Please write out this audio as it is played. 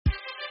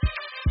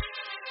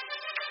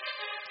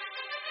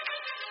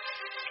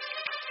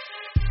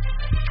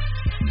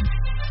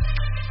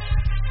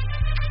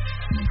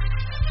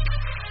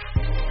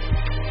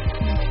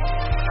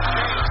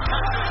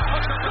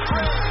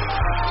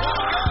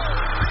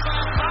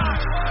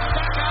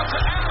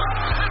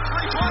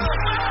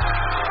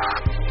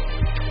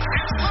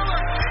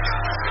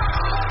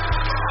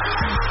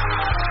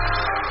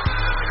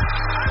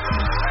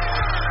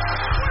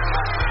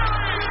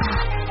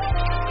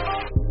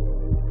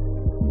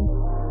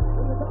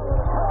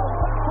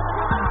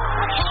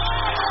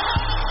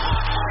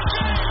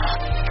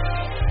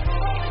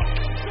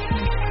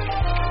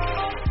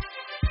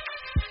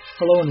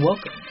Hello and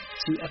welcome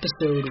to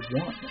episode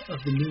 1 of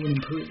the new and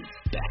improved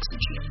Backs to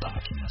Gym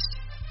podcast.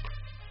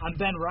 I'm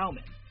Ben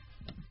Rauman.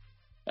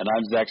 And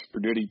I'm Zach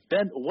Sperduti.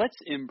 Ben, what's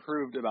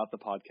improved about the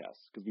podcast?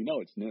 Because we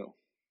know it's new.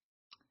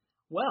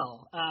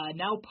 Well,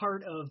 now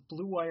part of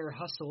Blue Wire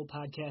Hustle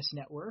Podcast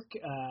Network,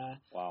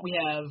 Wow. we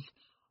have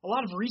a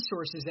lot of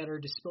resources at our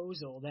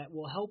disposal that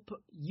will help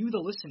you, the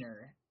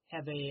listener,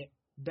 have a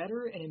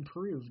better and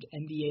improved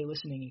NBA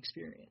listening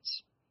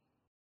experience.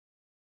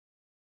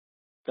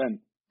 Ben,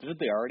 didn't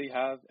they already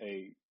have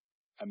a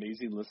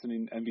amazing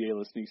NBA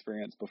listening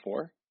experience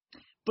before?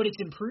 But it's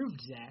improved,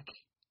 Zach.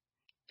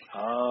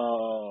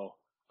 Oh,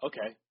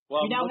 okay.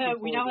 Well,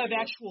 we now have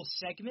actual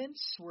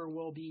segments where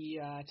we'll be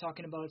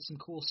talking about some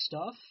cool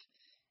stuff,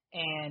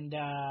 and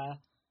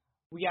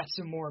we got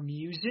some more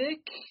music.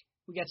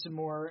 We got some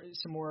more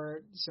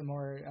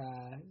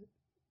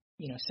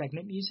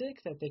segment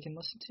music that they can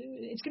listen to.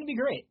 It's going to be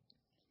great.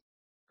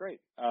 Great.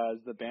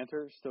 Is the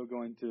banter still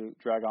going to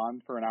drag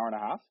on for an hour and a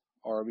half,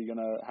 or are we going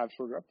to have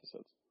shorter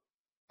episodes?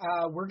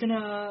 We're going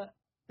to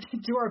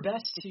do our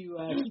best to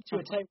keep to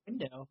a tight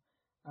window.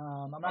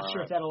 I'm not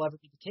sure if that'll ever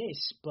be the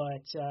case,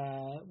 but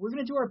we're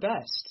going to do our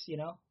best, you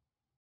know?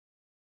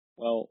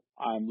 Well,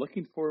 I'm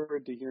looking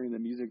forward to hearing the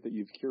music that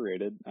you've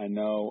curated. I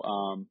know,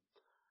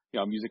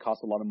 music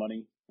costs a lot of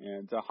money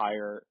and to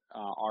hire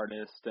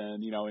artists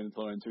and,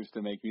 influencers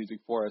to make music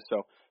for us.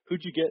 So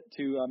who'd you get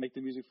to make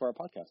the music for our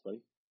podcast,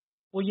 buddy?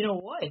 Well, you know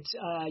what?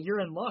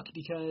 You're in luck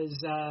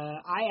because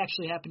I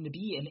actually happen to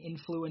be an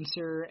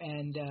influencer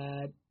and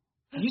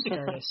music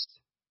artist.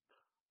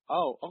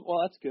 Oh, well,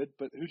 that's good.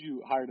 But who'd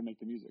you hire to make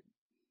the music?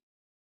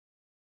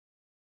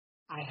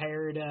 I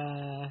hired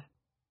an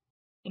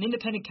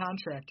independent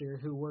contractor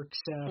who works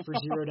for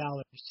 $0.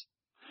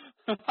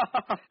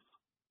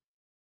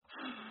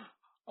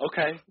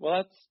 Okay.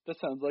 Well, that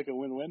sounds like a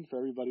win-win for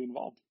everybody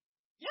involved.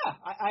 Yeah,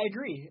 I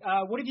agree.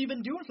 What have you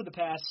been doing for the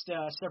past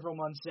several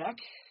months, Zach?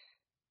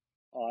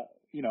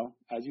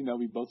 As you know,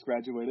 we both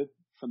graduated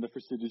from the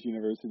prestigious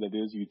university that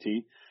is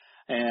UT.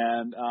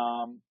 And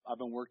I've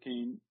been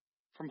working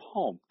from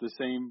home, the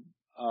same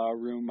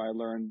room I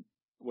learned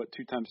what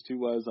 2 times 2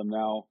 was. I'm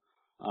now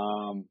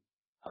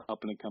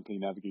helping a company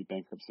navigate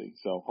bankruptcy.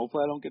 So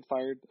hopefully I don't get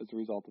fired as a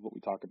result of what we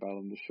talk about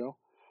on this show.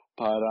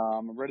 But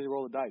I'm ready to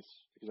roll the dice.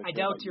 I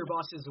doubt your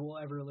bosses will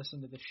ever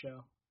listen to this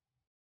show.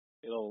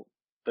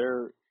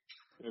 They're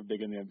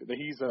big in the.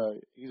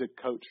 He's a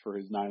coach for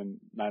his nine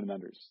and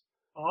unders.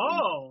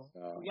 Oh,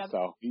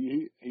 so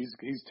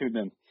he's tuned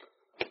in.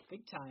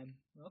 Big time.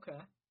 Okay.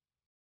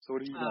 So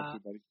what have you been up to,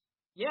 buddy?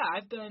 Yeah,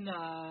 I've been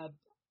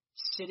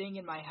sitting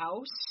in my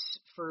house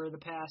for the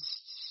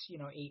past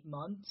 8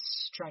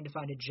 months trying to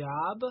find a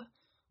job,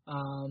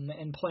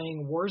 and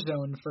playing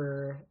Warzone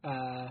for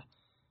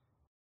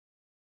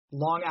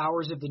long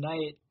hours of the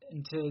night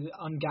into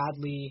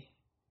ungodly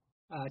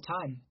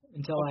time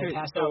until I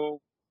pass out.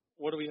 So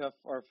what do we have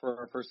for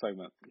our first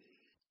segment?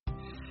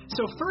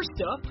 So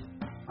first up,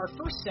 our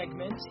first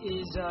segment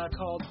is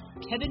called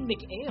Kevin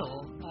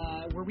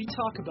McAle, where we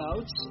talk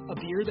about a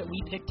beer that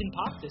we picked and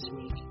popped this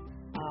week.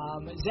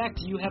 Zach,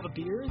 do you have a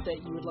beer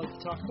that you would like to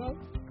talk about?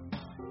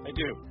 I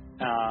do.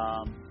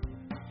 I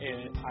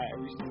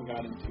recently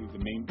got into the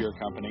Maine Beer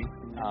Company.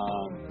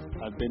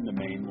 I've been to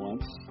Maine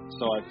once,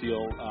 so I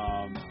feel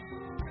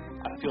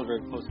a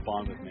very close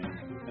bond with Maine.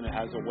 And it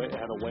had a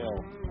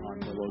whale on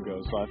the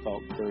logo, so I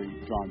felt very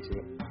drawn to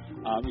it.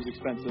 It was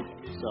expensive,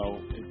 so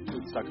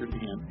it suckered me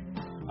in.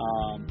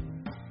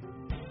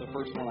 The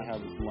first one I had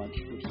was Lunch,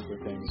 which is their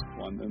famous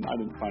one, and I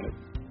didn't find it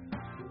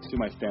to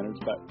my standards,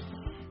 but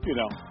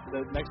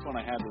the next one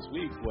I had this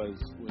week was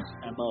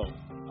MO,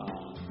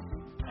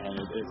 and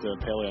it's a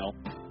pale ale.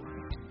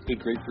 Good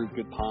grapefruit,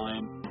 good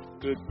pine,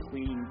 good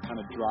clean kind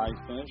of dry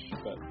finish,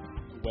 but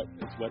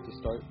it's wet to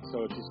start.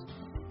 So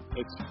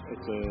it's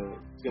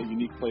got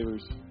unique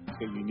flavors, it's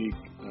got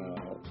unique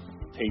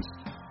taste,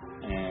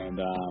 and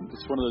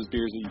it's one of those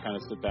beers that you kind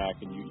of sit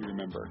back and you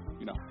remember,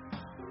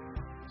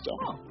 So.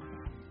 Oh.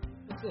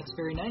 That's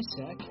very nice,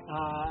 Zach.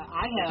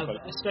 I have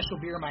a special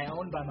beer of my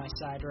own by my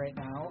side right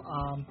now.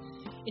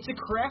 It's a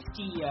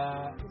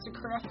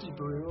crafty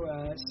brew.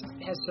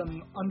 It has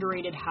some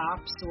underrated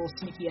hops, a little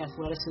sneaky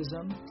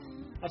athleticism.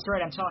 That's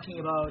right. I'm talking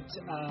about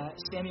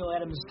Samuel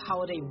Adams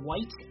Holiday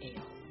White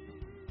Ale.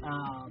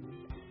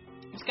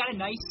 It's got a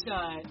nice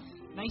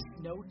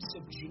notes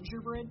of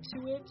gingerbread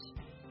to it.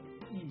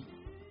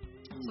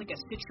 It's like a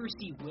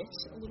citrusy wit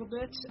a little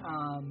bit.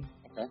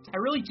 Okay. I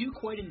really do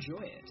quite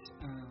enjoy it.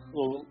 A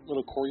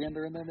little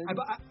coriander in there, maybe?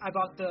 I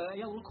bought a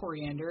little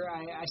coriander.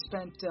 I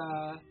spent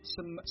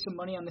some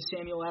money on the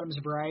Samuel Adams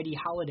Variety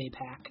Holiday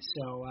Pack,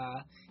 so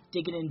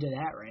digging into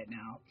that right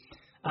now.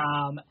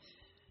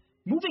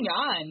 Moving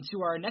on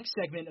to our next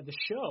segment of the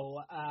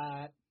show,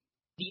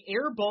 the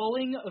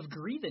airballing of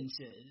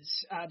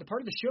grievances, the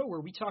part of the show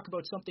where we talk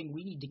about something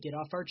we need to get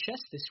off our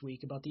chest this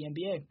week about the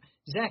NBA.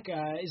 Zach,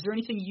 is there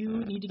anything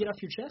you need to get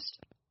off your chest?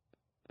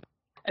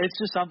 It's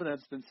just something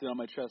that's been sitting on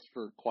my chest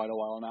for quite a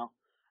while now.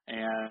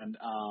 And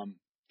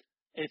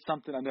it's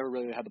something I never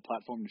really had the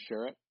platform to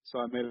share it. So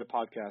I made it a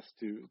podcast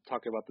to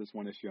talk about this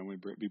one issue. I'm going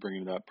to be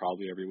bringing it up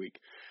probably every week.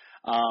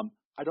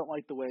 I don't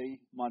like the way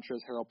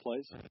Montrezl Harrell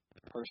plays,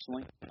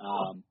 personally.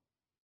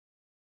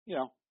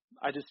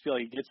 I just feel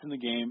like he gets in the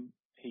game,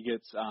 he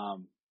gets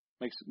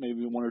makes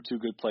maybe one or two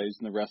good plays,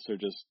 and the rest are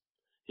just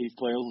he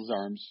flails his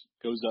arms,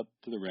 goes up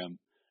to the rim,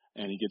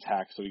 and he gets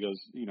hacked. So he goes,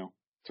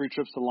 3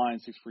 trips to the line,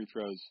 6 free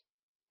throws,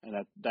 and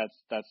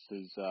that's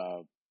his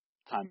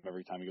time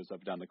every time he goes up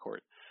and down the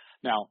court.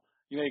 Now,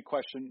 you may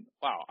question,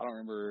 wow, I don't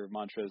remember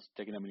Montrezl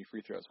taking that many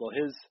free throws. Well,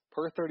 his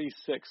per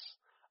 36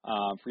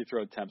 free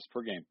throw attempts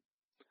per game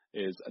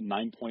is a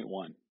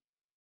 9.1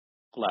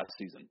 last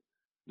season.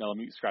 Now, let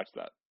me scratch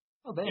that.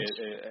 Oh, thanks.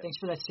 Thanks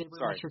for that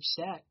sabermetric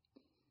stat.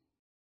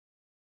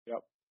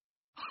 Yep.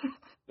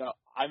 No,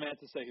 I meant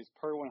to say his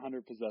per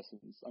 100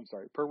 possessions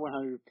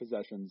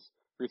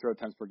free throw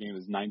attempts per game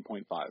is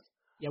 9.5.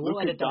 Yeah, we'll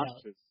edit that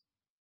out.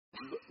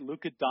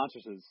 Luka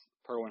Doncic's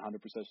per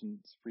 100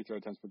 possessions free throw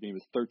attempts per game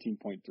is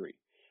 13.3.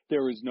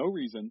 There is no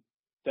reason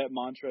that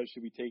Montrezl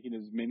should be taking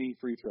as many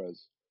free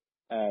throws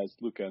as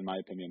Luka, in my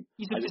opinion.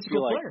 He's a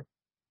physical player.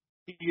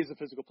 He is a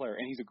physical player,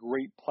 and he's a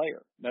great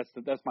player.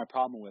 That's my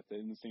problem with it,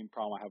 and the same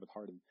problem I have with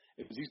Harden.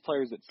 Is these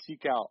players that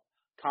seek out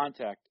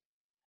contact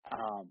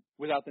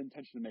without the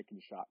intention of making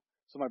a shot.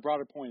 So my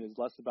broader point is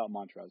less about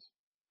Montrezl.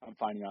 I'm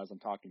finding out as I'm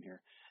talking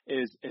here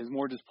is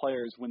more just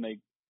players when they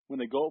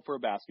go for a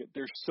basket,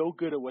 they're so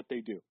good at what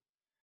they do.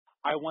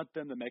 I want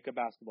them to make a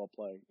basketball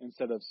play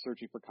instead of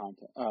searching for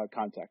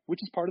contact,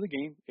 which is part of the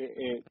game.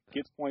 It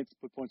gets points,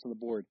 put points on the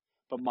board.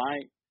 But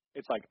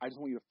it's like I just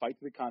want you to fight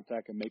to the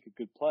contact and make a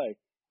good play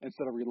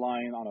instead of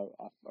relying on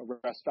a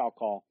rest foul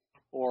call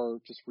or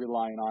just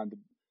relying on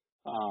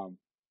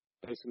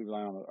basically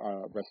relying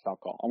on a rest foul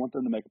call. I want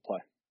them to make a play.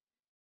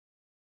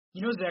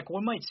 Zach,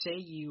 one might say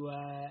you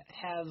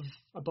have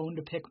a bone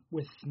to pick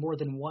with more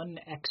than one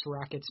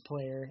ex-Rockets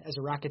player. As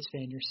a Rockets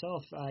fan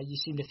yourself, you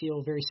seem to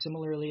feel very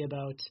similarly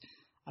about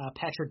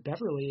Patrick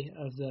Beverley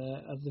of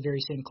the very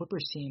same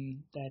Clippers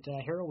team that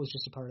Harrell was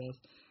just a part of.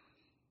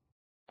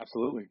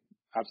 Absolutely.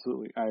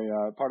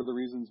 Part of the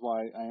reasons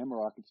why I am a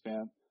Rockets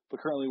fan, but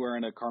currently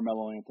wearing a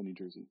Carmelo Anthony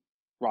jersey,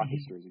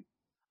 Rockets jersey.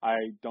 I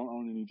don't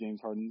own any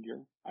James Harden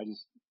gear.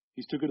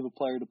 He's too good of a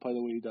player to play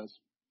the way he does.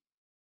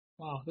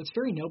 Wow, that's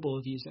very noble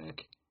of you,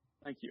 Zach.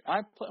 Thank you.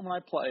 When I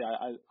play,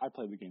 I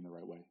play the game the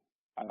right way.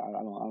 I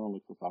don't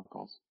look for foul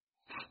calls.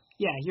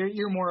 Yeah,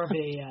 you're more of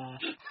a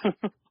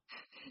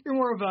you're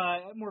more of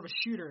a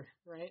shooter,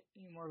 right?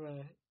 You're more of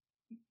a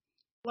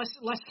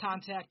less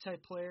contact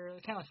type player,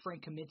 kind of like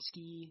Frank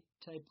Kaminsky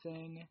type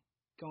thing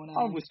going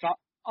on.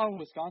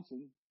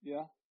 Wisconsin,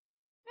 yeah.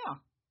 Yeah,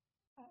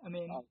 I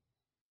mean,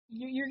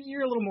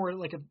 you're a little more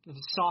like a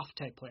soft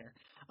type player.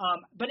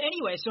 But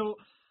anyway, so.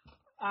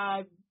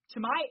 To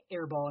my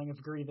airballing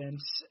of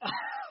grievance,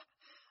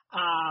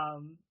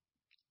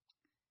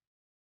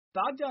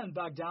 Bogdan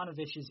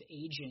Bogdanovic's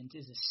agent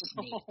is a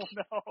snake. Oh,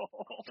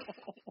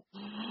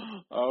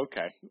 no.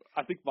 Okay.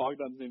 I think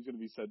Bogdan's name's going to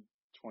be said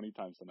 20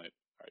 times tonight.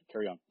 All right,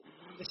 carry on.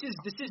 This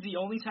is the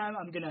only time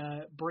I'm going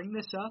to bring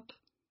this up.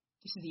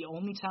 This is the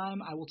only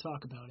time I will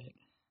talk about it.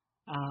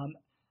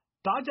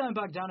 Bogdan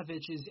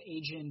Bogdanovic's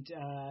agent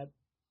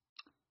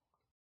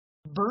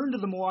burned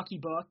the Milwaukee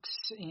Bucks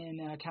in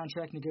a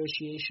contract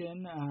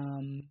negotiation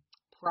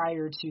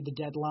prior to the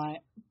deadline,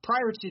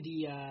 prior to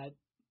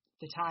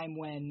the time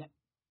when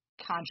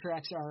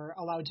contracts are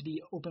allowed to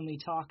be openly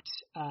talked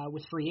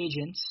with free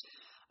agents.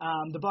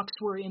 The Bucks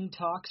were in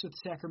talks with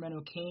the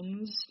Sacramento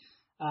Kings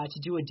to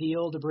do a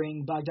deal to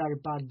bring Bogdan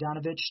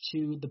Bogdanovic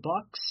to the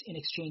Bucks in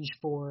exchange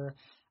for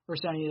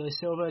Ersan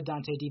Ilyasova,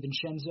 Dante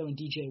DiVincenzo, and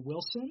DJ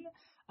Wilson.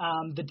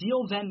 The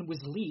deal then was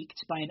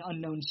leaked by an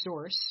unknown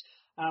source,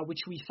 which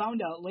we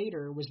found out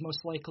later was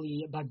most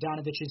likely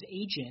Bogdanovic's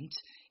agent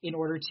in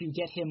order to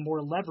get him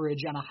more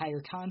leverage on a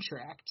higher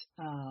contract.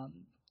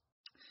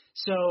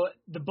 So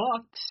the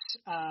Bucks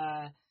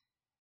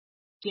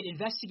get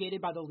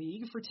investigated by the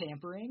league for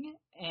tampering,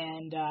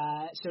 and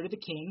so did the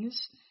Kings.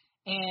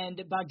 And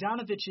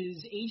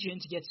Bogdanovic's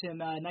agent gets him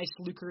a nice,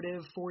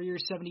 lucrative 4-year,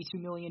 $72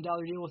 million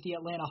deal with the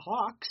Atlanta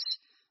Hawks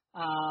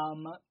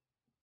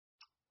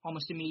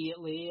almost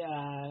immediately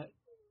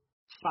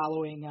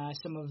following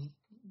some of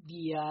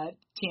the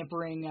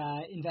tampering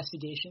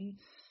investigation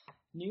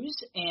news.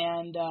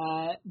 And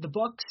the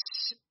Bucks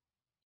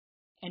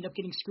end up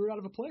getting screwed out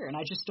of a player, and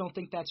I just don't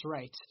think that's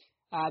right.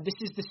 This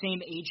is the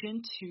same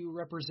agent who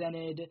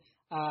represented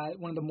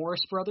one of the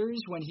Morris brothers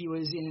when he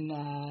was in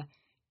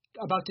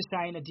about to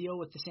sign a deal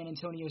with the San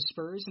Antonio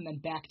Spurs and then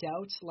backed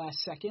out last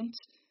second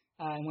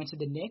and went to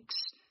the Knicks.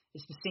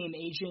 It's the same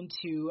agent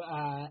who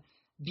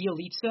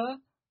Bielitsa,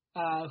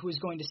 who was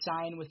going to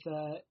sign with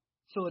the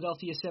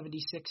Philadelphia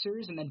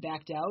 76ers and then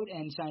backed out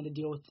and signed a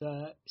deal with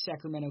the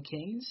Sacramento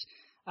Kings.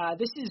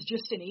 This is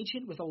just an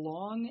agent with a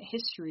long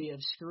history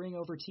of screwing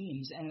over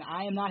teams, and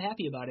I am not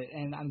happy about it,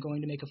 and I'm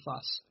going to make a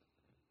fuss.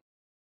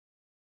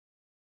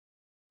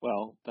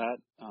 Well,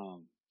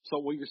 so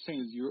what you're saying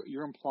is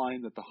you're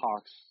implying that the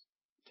Hawks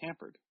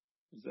tampered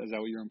Is that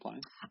what you're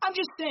implying? I'm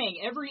just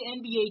saying, every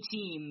NBA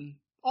team,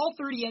 all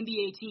 30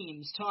 NBA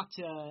teams talk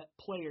to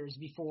players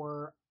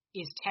before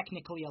is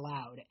technically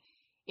allowed.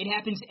 It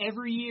happens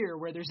every year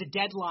where there's a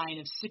deadline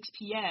of 6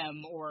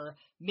 p.m. or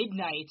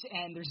midnight,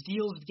 and there's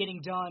deals getting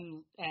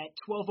done at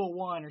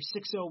 12:01 or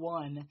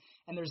 6:01,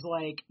 and there's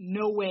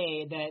no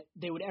way that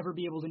they would ever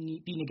be able to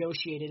be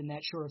negotiated in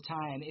that short of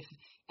time if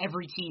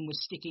every team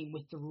was sticking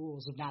with the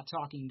rules of not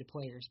talking to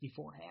players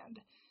beforehand.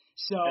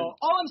 So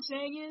all I'm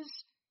saying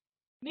is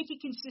make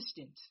it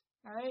consistent,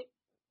 all right?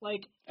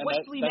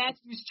 Wesley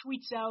Matthews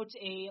tweets out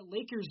a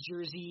Lakers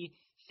jersey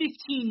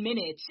 15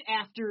 minutes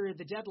after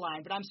the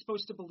deadline, but I'm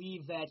supposed to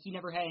believe that he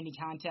never had any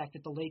contact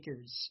with the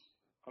Lakers.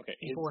 Okay,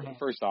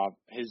 first off,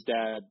 his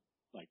dad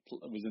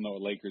was in the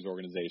Lakers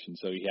organization,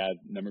 so he had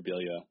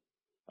memorabilia.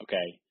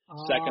 Okay.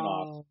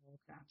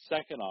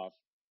 Second off,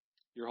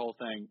 your whole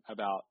thing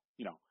about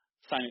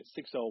sign at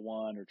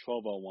 6:01 or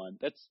 12:01.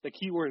 That's the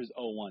key word is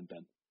 01,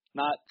 Ben,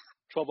 not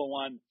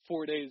 12:01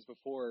 4 days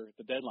before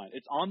the deadline.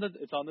 It's on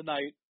the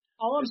night.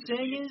 All I'm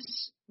saying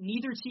is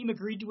neither team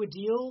agreed to a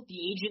deal.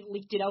 The agent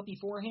leaked it out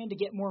beforehand to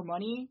get more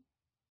money.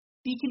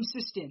 Be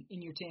consistent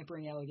in your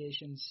tampering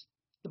allegations.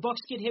 The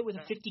Bucks get hit with a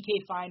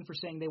 $50K fine for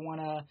saying they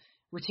want to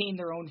retain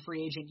their own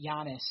free agent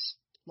Giannis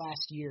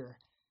last year.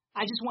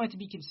 I just want it to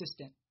be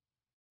consistent.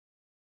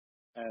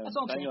 And that's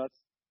all I'm saying.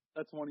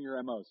 That's one of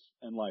your MOs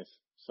in life.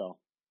 So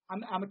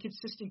I'm a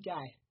consistent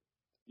guy.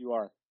 You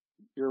are.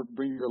 You're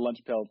bring your lunch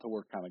pail to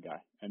work kind of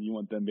guy, and you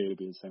want them to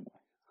be the same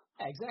way.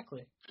 Yeah,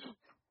 exactly.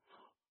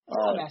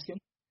 That's all I'm asking.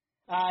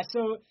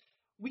 So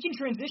we can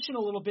transition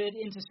a little bit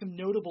into some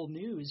notable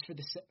news for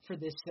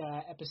this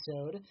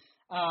episode.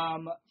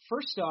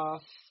 First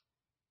off,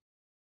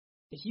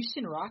 the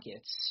Houston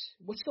Rockets.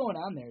 What's going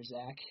on there,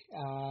 Zach?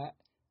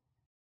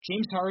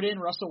 James Harden,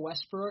 Russell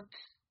Westbrook,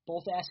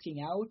 both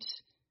asking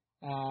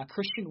out.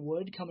 Christian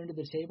Wood coming to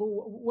the table.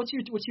 What's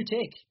your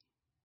take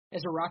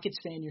as a Rockets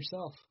fan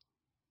yourself?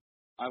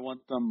 I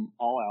want them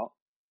all out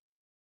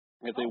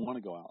if they want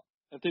to go out.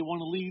 If they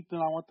want to leave, then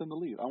I want them to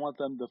leave. I want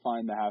them to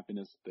find the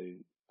happiness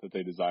that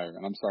they desire.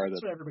 And I'm sorry That's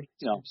that what everybody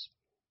deserves.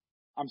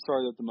 I'm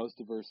sorry that the most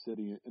diverse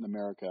city in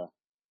America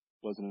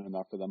wasn't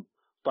enough for them.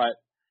 But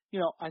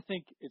I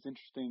think it's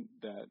interesting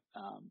that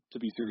to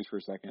be serious for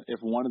a second, if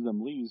one of them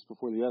leaves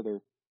before the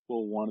other,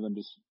 will one of them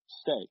just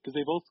stay? Because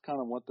they both kind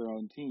of want their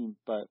own team,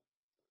 but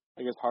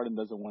I guess Harden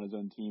doesn't want his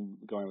own team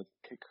going with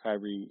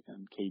Kyrie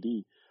and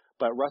KD.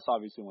 But Russ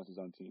obviously wants his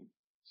own team.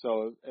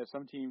 So if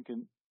some team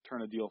can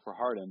turn a deal for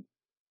Harden,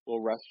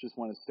 will Russ just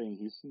want to stay in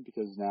Houston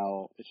because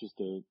now it's just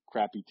a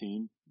crappy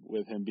team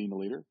with him being the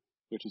leader,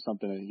 which is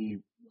something that he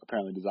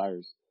apparently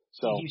desires.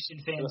 So do Houston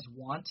fans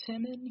want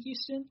him in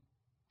Houston?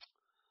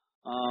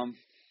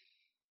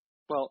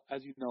 Well,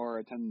 as you know, our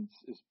attendance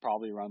is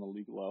probably around the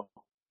league low.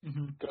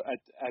 Mm-hmm.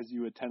 As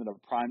you attended a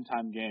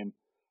primetime game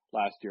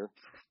last year.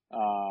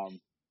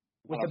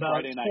 With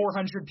about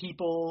 400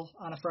 people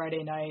on a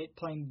Friday night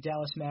playing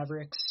Dallas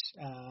Mavericks.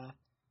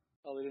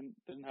 Well, they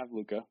didn't have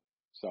Luka,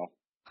 so.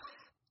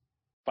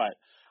 But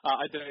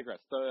I digress.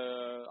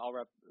 I'll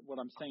wrap. What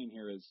I'm saying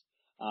here is,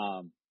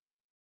 I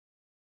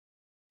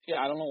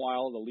don't know why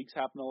all the leaks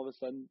happened all of a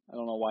sudden. I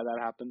don't know why that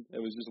happened. It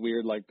was just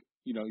weird.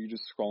 You're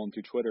just scrolling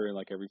through Twitter and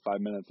every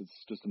 5 minutes,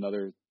 it's just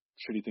another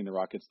shitty thing the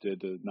Rockets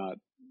did to not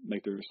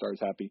make their stars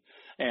happy.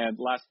 And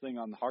last thing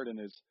on Harden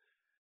is,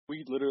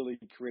 we literally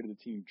created a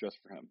team just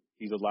for him.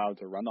 He's allowed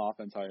to run the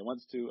offense how he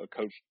wants to, a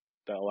coach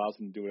that allows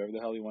him to do whatever the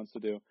hell he wants to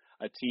do,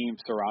 a team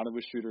surrounded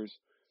with shooters.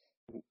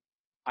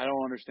 I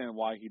don't understand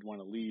why he'd want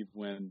to leave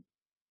when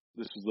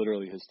this was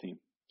literally his team.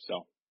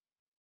 So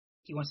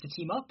he wants to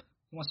team up.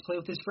 He wants to play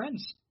with his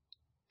friends.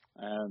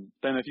 And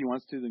then if he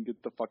wants to, then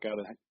get the fuck out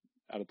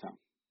of town.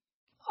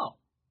 Oh.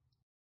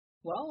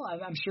 Well,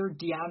 I'm sure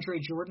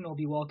DeAndre Jordan will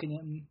be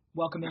welcoming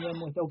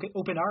him with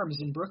open arms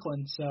in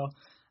Brooklyn. So,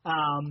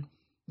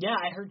 yeah,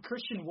 I heard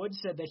Christian Wood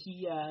said that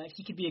he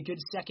could be a good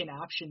second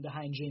option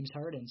behind James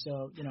Harden.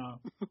 So,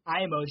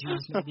 eye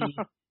emojis.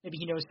 Maybe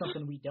he knows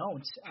something we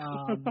don't.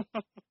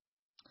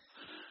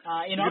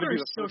 In other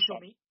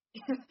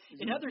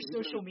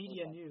social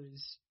media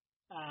news,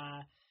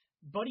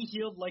 Buddy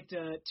Hield liked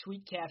a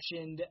tweet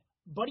captioned,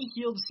 "Buddy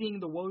Hield seeing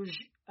the Woj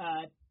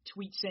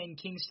tweet saying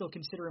Kings still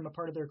consider him a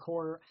part of their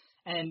core,"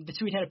 and the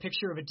tweet had a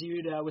picture of a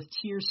dude with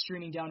tears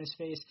streaming down his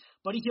face.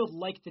 Buddy Hield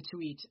liked the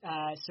tweet,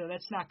 so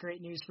that's not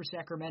great news for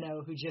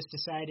Sacramento, who just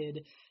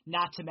decided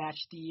not to match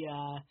the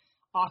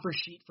offer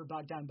sheet for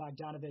Bogdan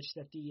Bogdanović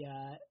that the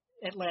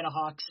Atlanta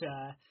Hawks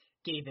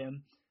gave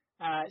him.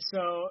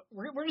 So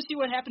we're going to see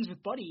what happens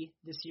with Buddy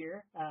this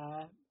year,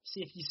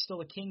 see if he's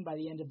still a King by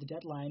the end of the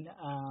deadline.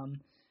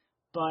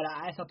 But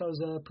I thought that was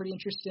a pretty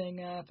interesting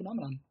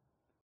phenomenon.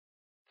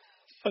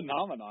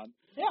 Phenomenon?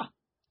 Yeah.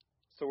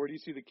 So where do you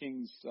see the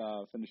Kings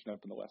finishing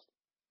up in the West?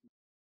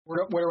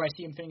 Where do I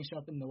see them finishing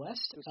up in the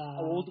West?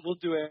 We'll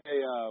do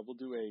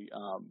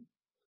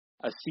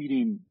a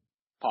seeding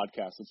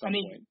podcast at some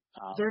point.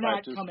 They're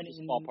not coming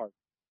in. Ballpark.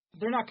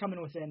 They're not coming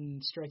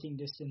within striking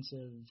distance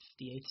of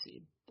the 8th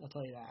seed. I'll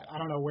tell you that. I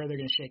don't know where they're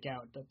going to shake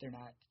out, but they're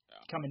not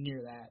coming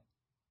near that.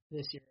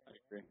 this year. I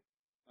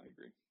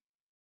agree.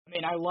 I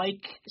mean, I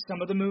like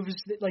some of the moves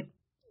that, like,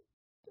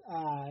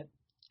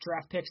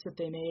 draft picks that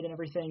they made and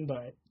everything,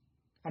 but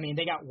I mean,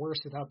 they got worse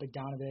without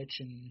Bogdanovich,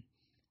 and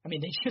I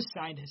mean, they just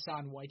signed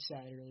Hassan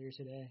Whiteside earlier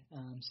today,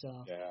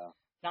 so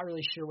not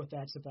really sure what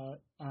that's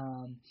about.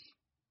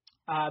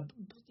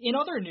 In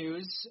other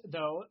news,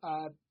 though,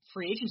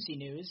 free agency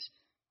news,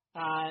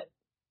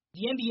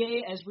 the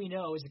NBA, as we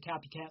know, is a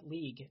copycat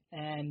league,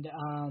 and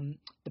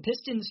the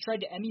Pistons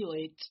tried to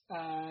emulate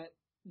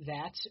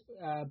that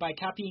by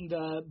copying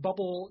the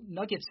bubble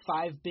Nuggets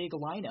 5 big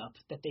lineup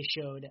that they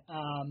showed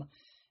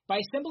by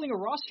assembling a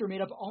roster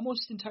made up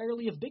almost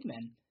entirely of big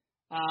men.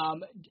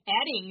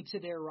 Adding to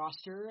their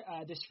roster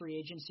this free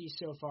agency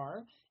so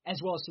far, as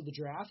well as to the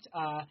draft,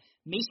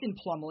 Mason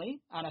Plumlee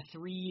on a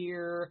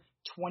 3-year,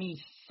 $25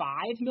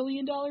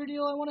 million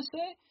deal, I want to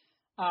say,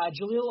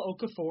 Jahlil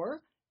Okafor,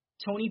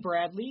 Tony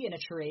Bradley in a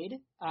trade,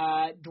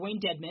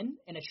 Dwayne Dedmon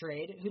in a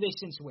trade, who they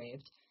since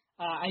waived,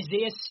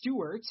 Isaiah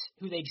Stewart,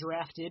 who they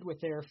drafted with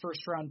their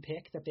first-round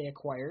pick that they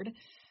acquired,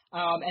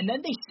 and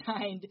then they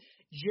signed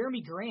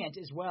Jeremy Grant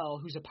as well,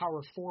 who's a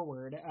power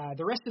forward.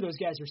 The rest of those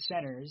guys are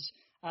centers,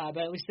 but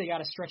at least they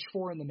got a stretch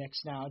four in the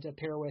mix now to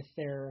pair with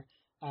their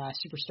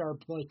superstar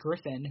Blake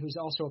Griffin, who's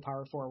also a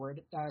power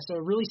forward. So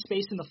really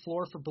spacing the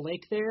floor for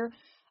Blake there.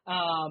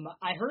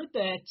 I heard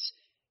that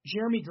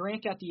Jeremy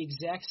Grant got the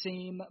exact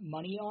same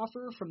money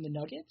offer from the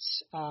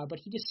Nuggets, but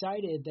he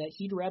decided that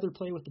he'd rather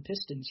play with the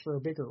Pistons for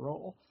a bigger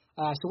role.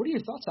 So what are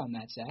your thoughts on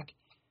that, Zach?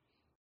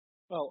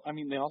 Well, I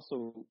mean, they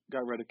also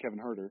got rid of Kevin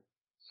Huerter,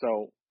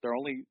 so their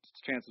only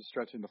chance of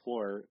stretching the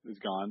floor is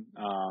gone.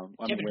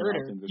 Kevin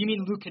Huerter? You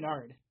mean Luke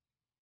Kennard?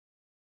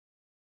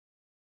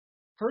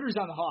 Huerter's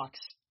on the Hawks.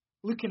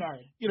 Luke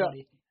Kennard. You know,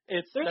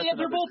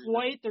 they're both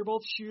white. They're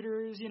both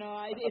shooters. You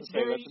know, it's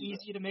very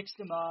easy to mix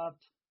them up.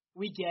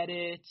 We get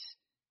it.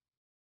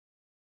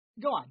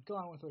 Go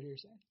on with what you're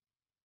saying.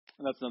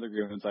 And that's another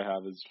grievance I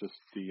have is just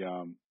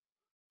the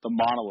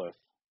monolith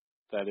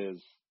that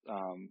is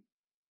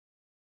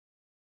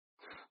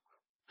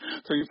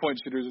 3-point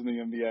shooters in the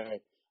NBA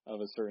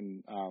of a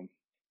certain.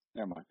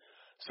 Never mind.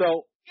 So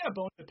you got a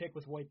bone to pick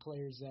with white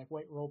players, Zach.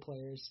 White role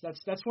players.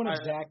 That's one of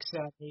Zach's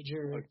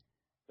major. Look,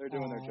 they're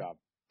doing their job.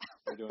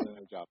 They're doing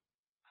their job.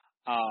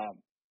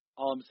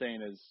 All I'm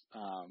saying is,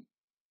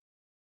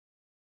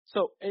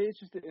 so it's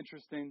just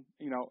interesting,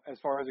 you know, as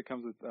far as it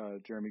comes with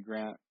Jeremy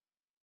Grant.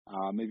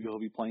 Maybe he'll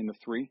be playing the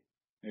 3.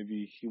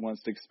 Maybe he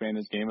wants to expand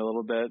his game a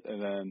little bit,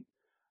 and then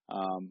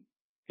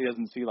he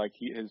doesn't see like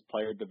his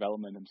player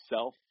development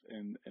himself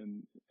in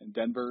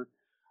Denver.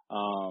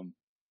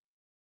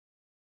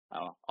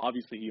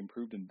 Obviously, he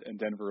improved in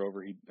Denver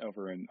over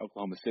in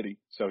Oklahoma City.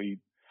 So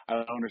I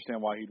don't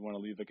understand why he'd want to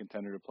leave a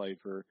contender to play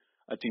for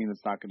a team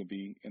that's not going to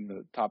be in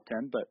the top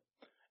 10, but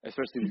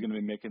especially if he's going to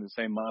be making the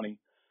same money.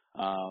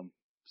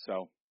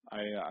 So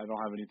I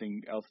don't have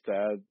anything else to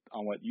add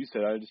on what you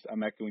said.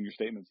 I'm echoing your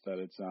statements that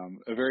it's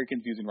a very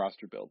confusing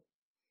roster build.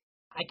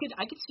 I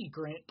could see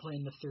Grant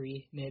playing the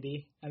 3,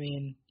 maybe. I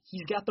mean,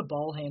 he's got the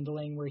ball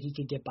handling where he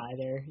could get by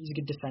there. He's a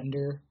good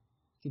defender.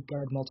 He could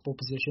guard multiple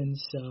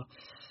positions. So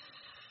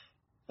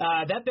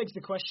that begs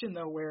the question,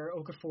 though, where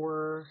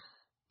Okafor,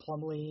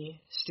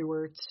 Plumlee,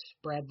 Stewart,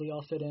 Bradley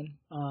all fit in,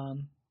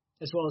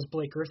 as well as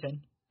Blake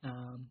Griffin.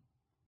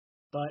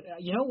 But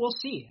we'll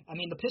see. I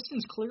mean, the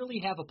Pistons clearly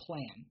have a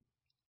plan.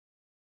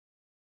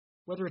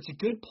 Whether it's a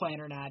good plan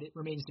or not, it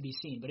remains to be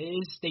seen. But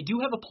they do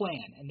have a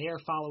plan, and they are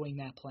following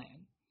that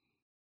plan.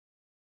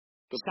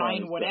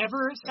 Sign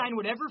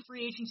whatever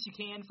free agents you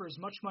can for as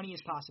much money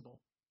as possible,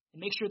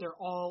 and make sure they're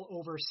all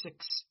over 6'9".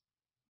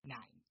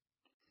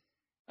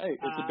 Hey,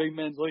 it's a big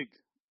man's league.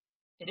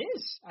 It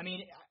is. I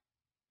mean,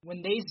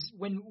 when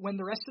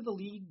the rest of the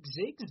league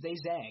zigs, they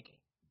zag.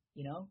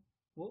 You know,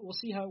 we'll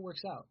see how it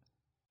works out.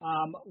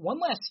 One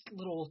last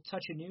little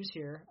touch of news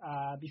here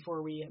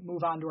before we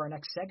move on to our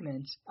next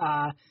segment.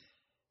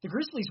 The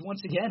Grizzlies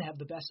once again have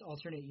the best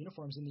alternate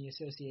uniforms in the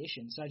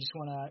association, so I just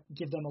want to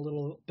give them a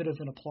little bit of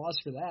an applause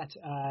for that.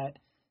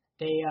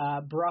 They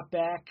brought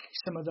back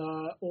some of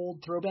the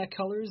old throwback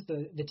colors,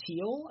 the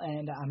teal,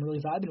 and I'm really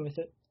vibing with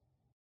it,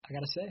 I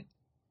gotta say.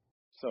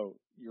 So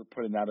you're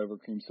putting that over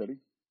Cream City?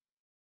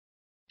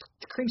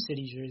 The Cream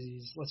City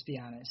jerseys, let's be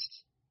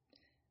honest.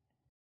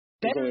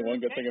 There's only one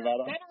good thing about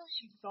them. Better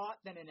in thought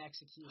than in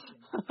execution.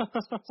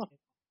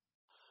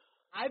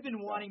 I've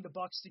been wanting the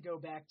Bucks to go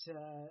back to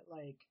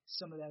like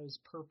some of those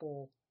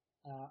purple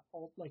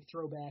like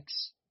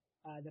throwbacks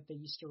that they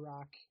used to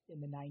rock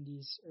in the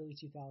 90s, early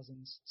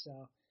 2000s.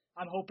 So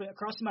I'm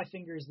crossing my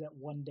fingers that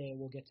one day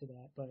we'll get to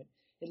that. But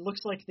it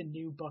looks like the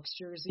new Bucks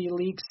jersey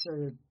leaks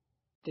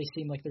they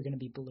seem like they're going to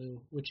be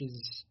blue, which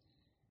is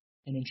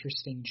an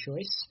interesting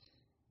choice.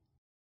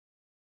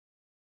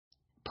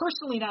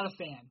 Personally, not a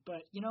fan,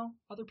 but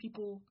other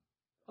people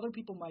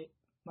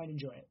might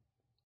enjoy it.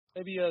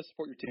 Maybe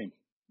support your team.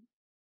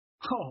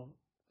 Oh,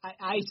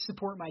 I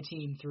support my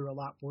team through a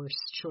lot worse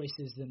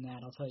choices than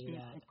that, I'll tell you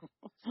that.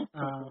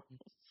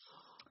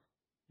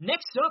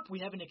 Next up, we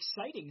have an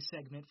exciting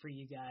segment for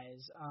you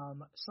guys,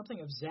 something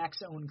of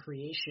Zach's own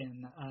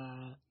creation.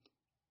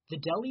 The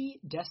Deli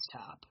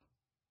Desktop.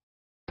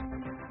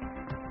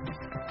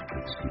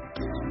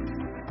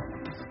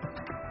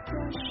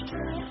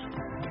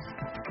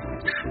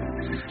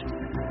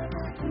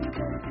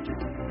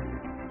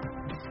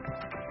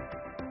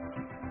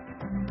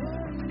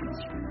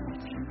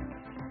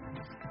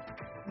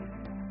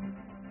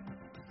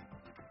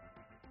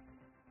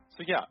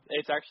 So yeah,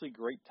 it's actually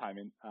great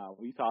timing.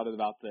 We thought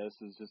about this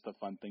as just a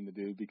fun thing to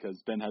do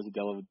because Ben has a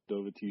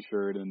Dellavedova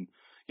T-shirt, and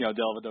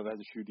Dellavedova has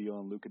a shoe deal,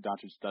 and Luka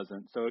Doncic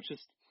doesn't. So it's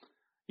just,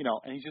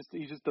 and he's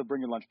just a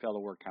bring your lunch pail to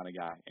work kind of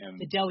guy. And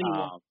the deli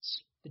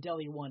ones, the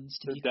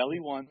deli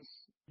ones,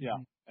 yeah,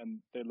 and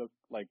they look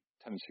like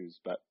tennis shoes,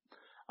 but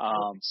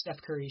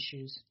Steph Curry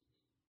shoes,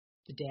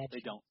 the dad. They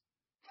don't.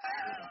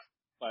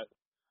 But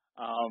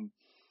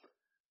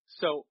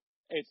so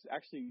it's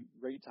actually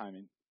great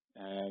timing.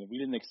 And we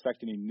didn't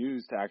expect any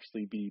news to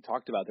actually be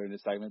talked about there in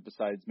this segment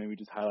besides maybe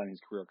just highlighting his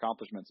career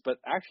accomplishments. But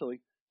actually,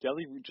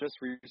 Deli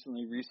just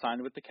recently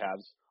re-signed with the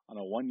Cavs on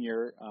a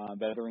 1-year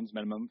veterans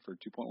minimum for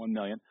 $2.1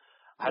 million.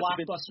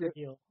 Blockbuster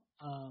deal.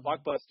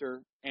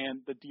 Blockbuster,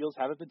 and the deals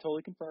haven't been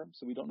totally confirmed,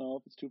 so we don't know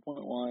if it's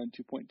 2.1,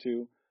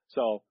 2.2.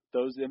 So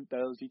those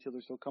details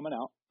are still coming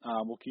out.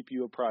 We'll keep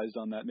you apprised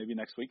on that maybe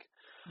next week.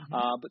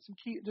 Mm-hmm. But some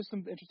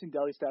interesting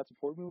Deli stats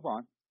before we move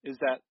on is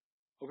that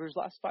over his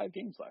last 5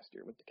 games last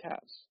year with the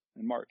Cavs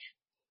in March,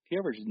 he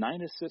averaged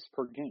 9 assists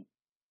per game.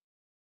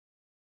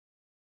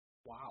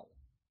 Wow.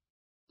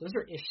 Those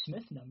are Ish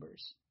Smith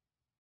numbers.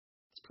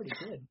 That's pretty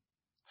good.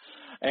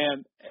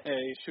 And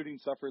shooting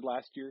suffered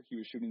last year. He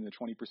was shooting the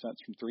 20%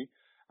 from 3.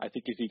 I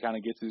think if he kind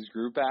of gets his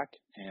groove back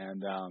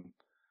and,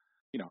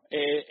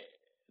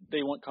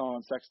 they want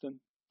Colin Sexton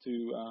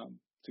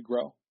to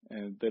grow,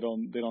 and they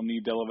don't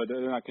need Dellavedova.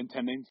 They're not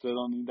contending, so they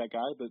don't need that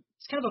guy. But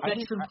it's kind of a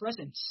veteran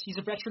presence. He's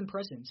a veteran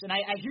presence, and I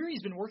hear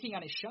he's been working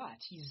on his shot.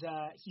 He's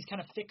kind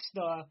of fixed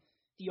the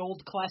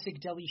old classic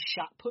Deli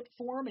shot put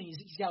form, and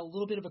he's got a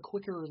little bit of a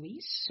quicker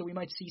release. So we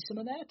might see some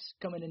of that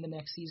coming in the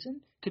next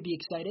season. Could be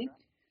exciting.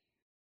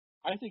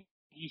 I think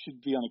he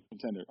should be on a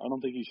contender. I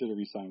don't think he should have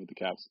re-signed with the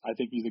Cavs. I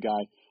think he's a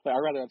guy. I'd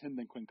rather have him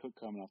than Quinn Cook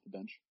coming off the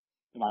bench.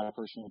 In my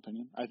personal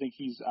opinion, I think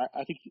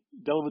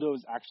Dellavedova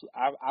is actually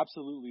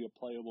absolutely a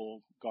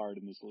playable guard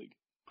in this league.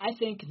 I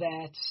think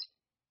that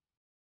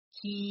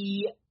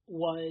he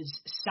was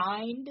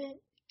signed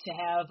to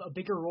have a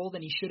bigger role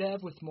than he should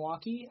have with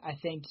Milwaukee. I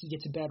think he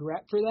gets a bad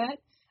rep for that.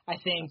 I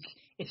think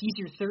if he's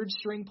your third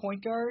string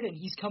point guard and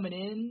he's coming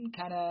in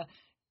kind of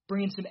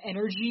bringing some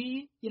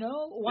energy,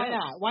 why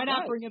not? Why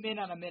not bring him in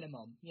on a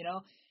minimum,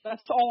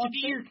 That's all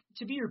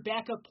to be your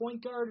backup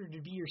point guard or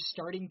to be your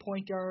starting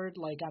point guard,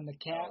 like on the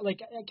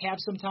Cavs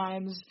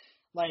sometimes,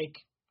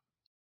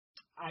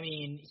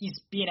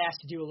 he's being asked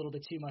to do a little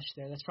bit too much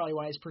there. That's probably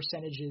why his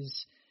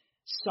percentages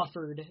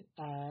suffered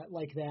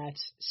like that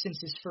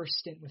since his first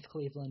stint with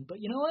Cleveland.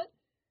 But you know what?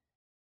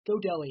 Go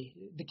Deli.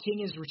 The king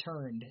is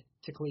returned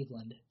to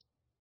Cleveland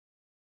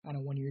on a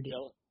 1-year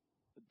deal.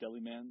 The Deli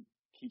man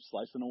keeps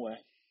slicing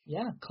away.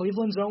 Yeah,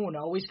 Cleveland's own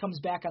always comes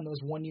back on those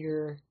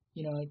 1-year,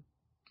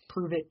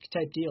 prove it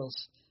type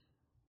deals.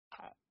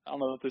 I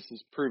don't know if this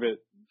is prove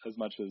it as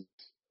much as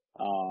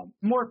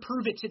more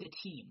prove it to the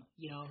team.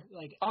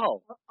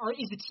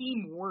 Is the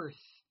team worth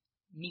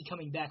me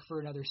coming back for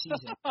another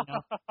season?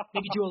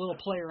 Maybe do a little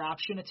player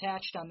option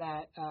attached on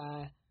that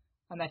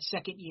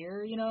second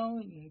year.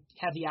 And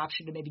have the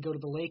option to maybe go to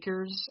the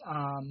Lakers.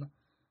 The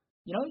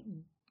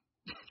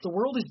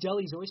world is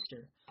Deli's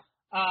oyster.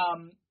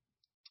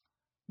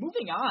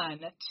 Moving on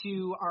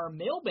to our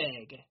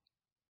mailbag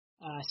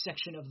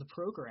section of the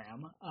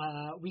program,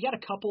 we got a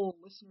couple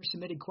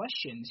listener-submitted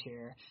questions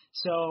here,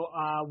 so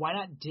why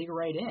not dig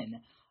right in?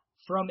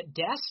 From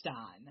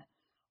Daston,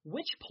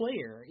 which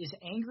player is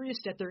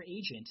angriest at their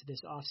agent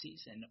this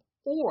offseason,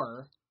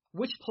 or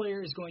which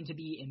player is going to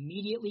be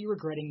immediately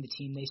regretting the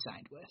team they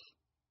signed with?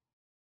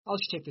 I'll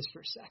just take this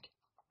for a sec.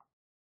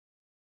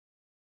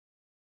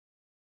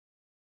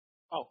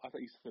 Oh, I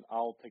thought you said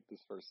I'll take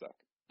this for a sec.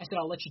 I said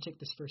I'll let you take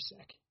this for a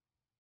sec.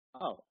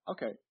 Oh,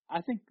 okay.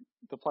 I think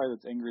the player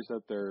that's angriest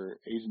at their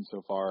agent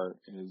so far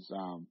is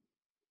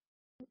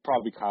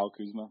probably Kyle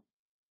Kuzma.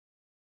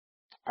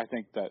 I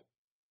think that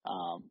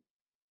I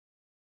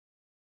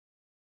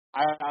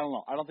don't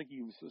know. I don't think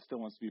he still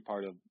wants to be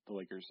part of the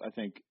Lakers. I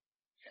think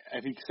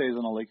if he stays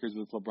on the Lakers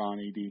with LeBron,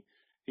 AD,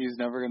 he's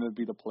never going to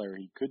be the player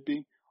he could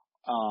be.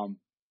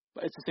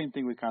 But it's the same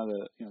thing with kind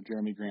of the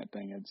Jeremy Grant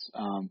thing. It's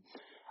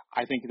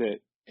I think that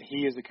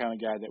he is the kind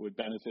of guy that would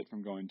benefit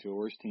from going to a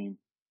worse team,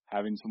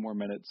 having some more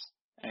minutes,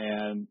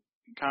 and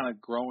kind of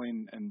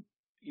growing. And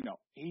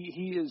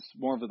he is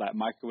more of that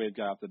microwave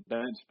guy off the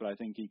bench, but I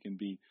think he can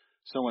be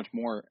so much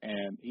more.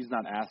 And he's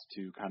not asked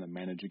to kind of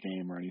manage a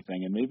game or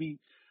anything. And maybe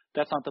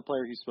that's not the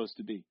player he's supposed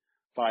to be.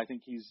 But I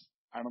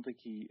don't think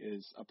he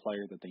is a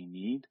player that they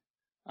need.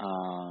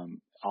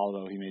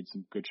 Although he made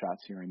some good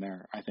shots here and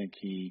there, I think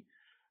he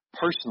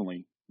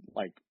personally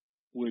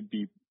would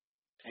be.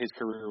 His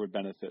career would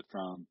benefit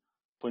from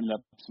putting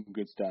up some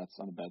good stats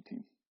on a bad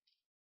team.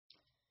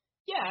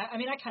 Yeah, I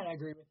kind of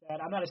agree with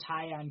that. I'm not as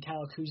high on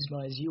Kyle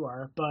Kuzma as you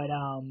are, but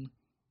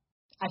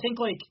I think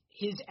like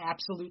his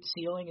absolute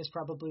ceiling is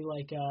probably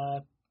like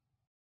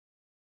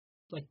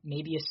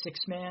maybe a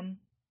 6-man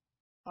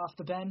off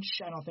the bench.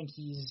 I don't think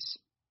he's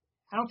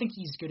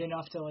good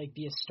enough to like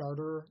be a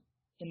starter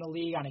in the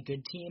league on a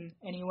good team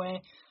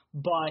anyway.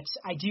 But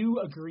I do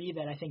agree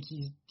that I think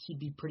he'd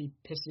be pretty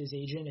pissed at his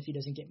agent if he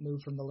doesn't get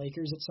moved from the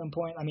Lakers at some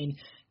point. I mean,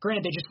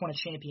 granted they just won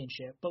a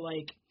championship, but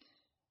like,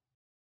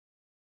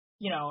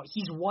 you know,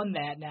 he's won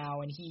that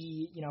now, and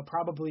he, you know,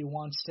 probably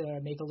wants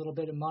to make a little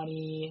bit of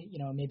money, you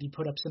know, maybe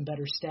put up some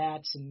better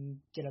stats and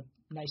get a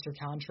nicer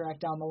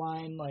contract down the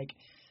line. Like,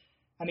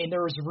 I mean,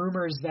 there was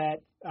rumors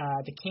that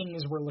the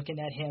Kings were looking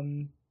at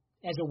him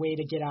as a way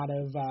to get out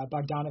of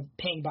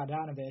paying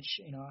Bogdanovich.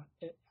 You know,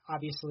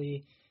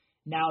 obviously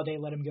now they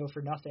let him go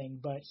for nothing,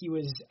 but he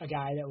was a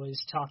guy that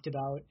was talked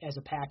about as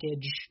a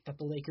package that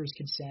the Lakers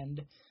could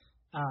send.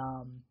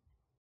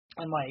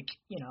 And like,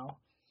 you know,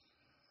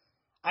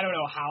 I don't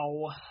know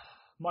how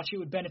much it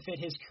would benefit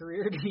his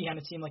career to be on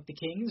a team like the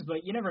Kings,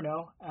 but you never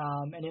know.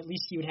 And at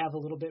least he would have a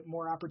little bit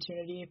more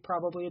opportunity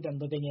probably than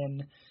living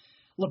in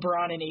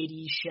LeBron and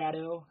AD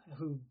shadow,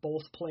 who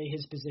both play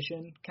his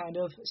position kind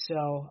of.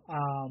 So,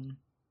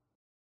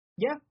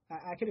 yeah,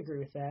 I could agree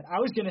with that. I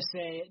was going to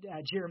say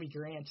Jeremy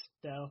Grant,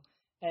 though,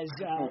 as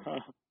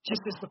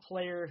just as the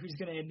player who's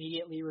going to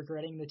immediately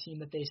regretting the team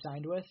that they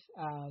signed with.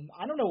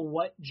 I don't know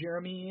what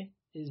Jeremy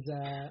is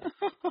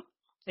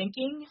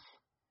thinking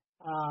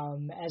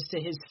as to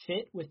his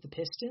fit with the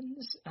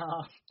Pistons.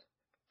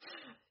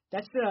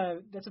 That's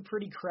a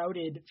pretty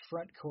crowded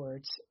front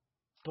court,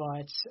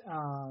 but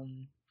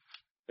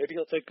maybe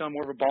he'll take on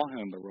more of a ball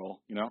handler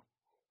role, you know?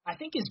 I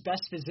think his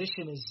best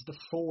position is the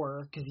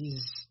 4 because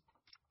he's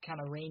kind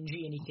of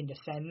rangy and he can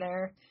defend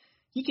there.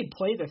 He could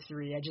play the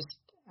 3.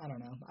 I don't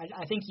know.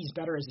 I think he's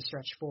better as a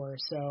stretch 4.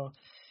 So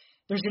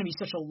there's going to be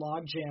such a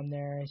logjam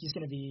there. He's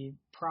going to be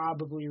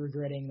probably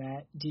regretting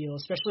that deal,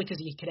 especially because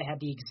he could have had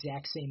the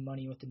exact same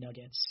money with the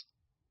Nuggets.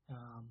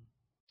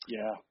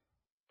 Yeah.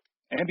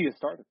 And be a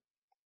starter.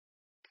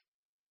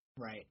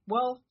 Right.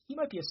 Well, he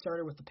might be a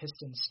starter with the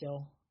Pistons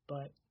still,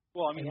 but.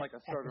 Well, I mean, like a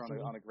starter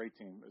on a great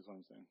team is what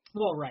I'm saying.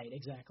 Well, right,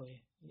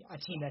 exactly. A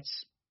team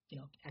that's, you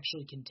know,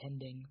 actually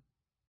contending.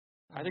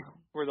 I think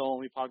we're the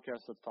only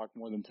podcast that's talked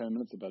more than 10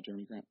 minutes about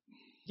Jeremy Grant.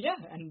 Yeah,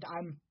 and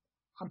I'm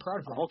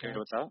proud of that. I'm okay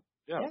with that.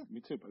 Yeah, me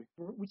too, buddy.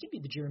 We could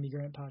be the Jeremy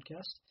Grant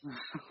podcast.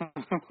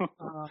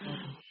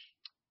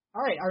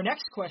 All right, our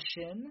next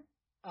question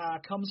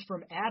comes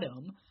from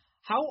Adam.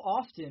 How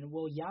often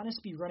will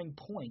Giannis be running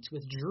points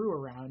with Drew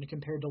around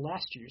compared to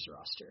last year's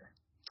roster?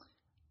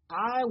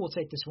 I will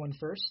take this one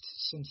first,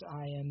 since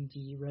I am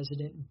the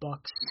resident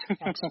Bucks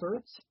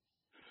expert.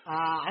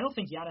 I don't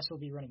think Giannis will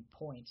be running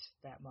points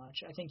that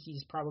much. I think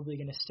he's probably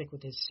going to stick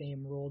with his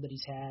same role that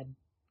he's had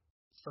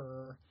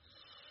for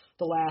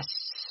the last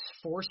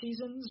 4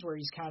 seasons, where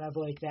he's kind of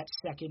like that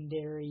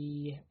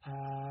secondary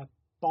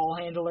ball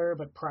handler,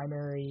 but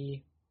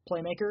primary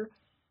playmaker.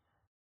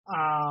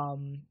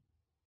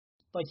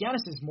 Like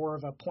Giannis is more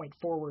of a point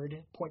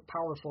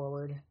power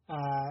forward.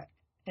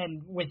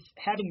 And with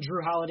having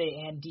Drew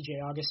Holiday and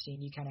DJ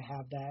Augustine, you kind of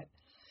have that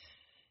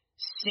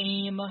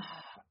same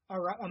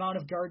amount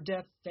of guard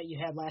depth that you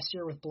had last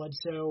year with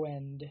Bledsoe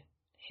and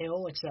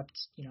Hill, except,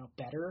 you know,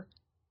 better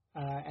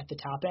at the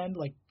top end.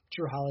 Like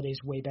Drew Holiday's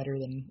way better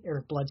than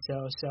Eric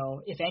Bledsoe.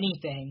 So if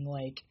anything,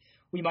 like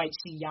we might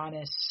see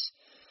Giannis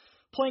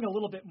playing a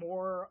little bit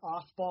more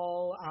off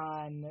ball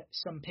on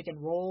some pick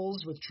and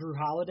rolls with Drew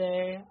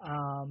Holiday.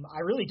 I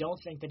really don't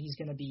think that he's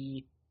going to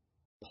be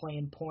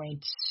playing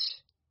points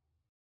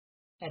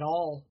at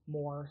all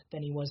more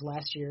than he was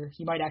last year.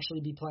 He might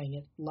actually be playing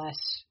it less,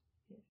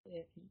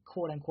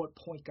 quote unquote,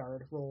 point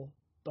guard role.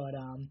 But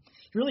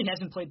he really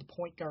hasn't played the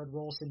point guard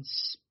role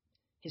since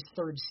his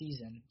 3rd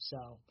season.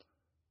 So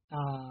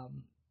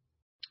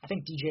I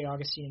think DJ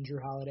Augustine and Drew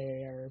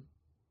Holiday are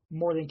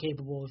more than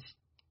capable of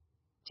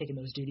taking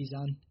those duties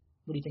on.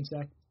 What do you think,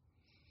 Zach?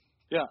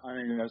 Yeah, I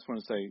mean, I just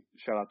want to say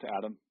shout out to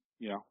Adam.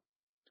 You know,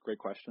 it's a great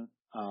question.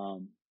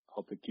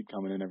 Hope they keep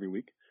coming in every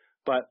week.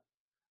 But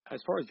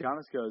as far as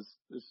Giannis goes,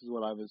 this is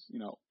what I was, you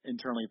know,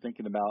 internally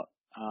thinking about.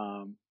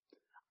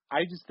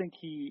 I just think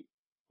he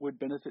would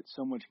benefit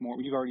so much more.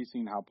 We've already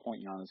seen how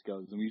point Giannis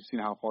goes, and we've seen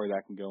how far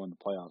that can go in the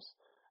playoffs.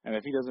 And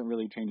if he doesn't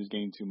really change his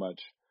game too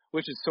much,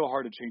 which is so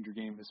hard to change your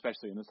game,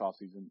 especially in this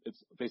offseason,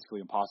 it's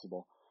basically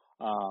impossible,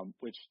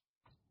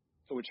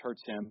 which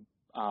hurts him,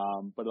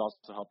 but it also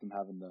helped him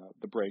having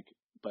the break.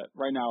 But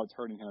right now it's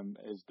hurting him,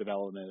 his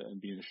development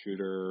and being a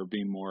shooter or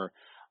being more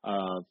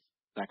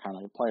that kind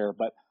of player.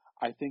 But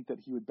I think that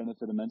he would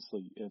benefit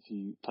immensely if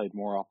he played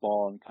more off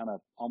ball and kind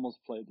of almost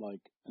played like,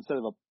 instead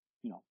of a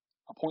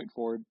point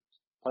forward,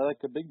 play like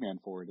a big man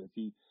forward. If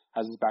he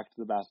has his back to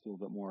the basket a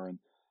little bit more and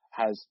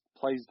has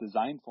plays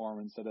designed for him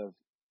instead of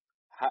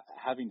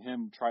having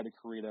him try to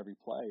create every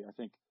play. I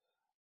think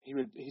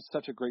he's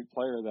such a great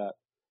player that,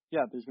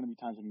 yeah, there's going to be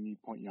times when you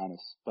need point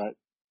Giannis, but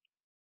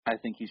I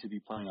think he should be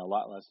playing a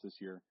lot less this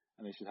year,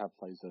 and they should have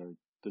plays that are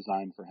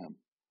designed for him.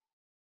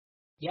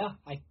 Yeah,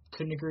 I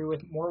couldn't agree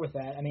more with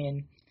that. I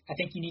mean, I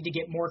think you need to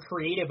get more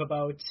creative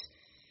about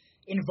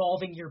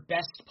involving your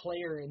best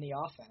player in the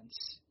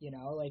offense.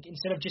 Like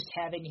instead of just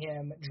having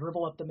him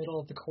dribble up the middle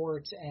of the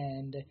court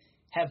and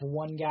have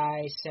one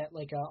guy set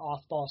like a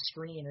off-ball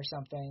screen or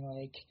something,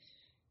 like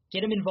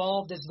get him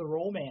involved as the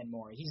roll man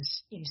more.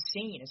 He's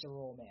insane as a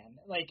roll man.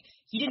 Like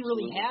he didn't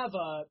really have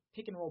a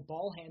pick and roll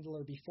ball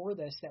handler before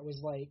this that was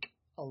like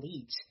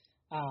elite,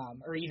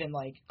 or even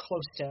like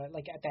close to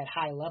like at that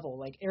high level.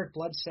 Like Eric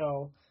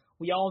Bledsoe,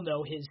 we all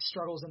know his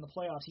struggles in the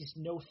playoffs. He's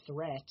no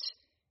threat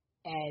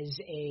as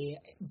a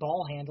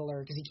ball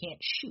handler because he can't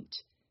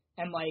shoot.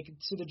 And like,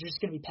 so they're just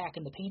going to be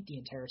packing the paint the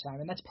entire time.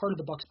 And that's part of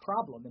the Bucks'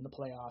 problem in the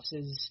playoffs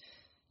is,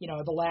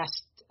 the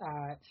last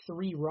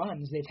 3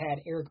 runs they've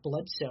had Eric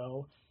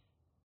Bledsoe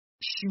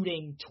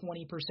shooting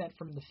 20%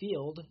 from the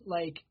field.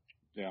 Like,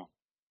 yeah,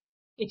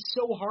 it's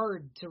so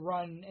hard to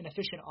run an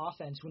efficient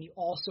offense when you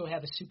also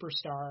have a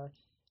superstar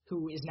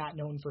who is not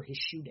known for his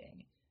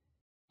shooting.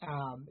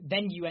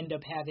 Then you end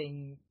up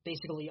having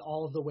basically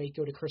all of the weight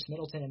go to Chris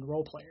Middleton and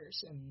role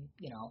players. And,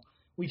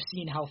 we've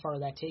seen how far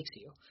that takes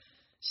you.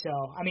 So,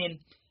 I mean,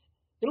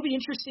 it'll be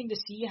interesting to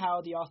see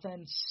how the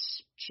offense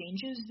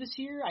changes this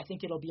year. I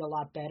think it'll be a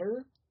lot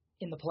better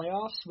in the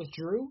playoffs with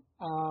Drew.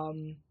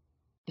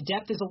 The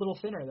depth is a little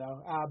thinner,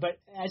 though. But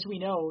as we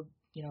know,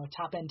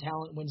 top-end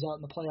talent wins out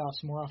in the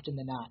playoffs more often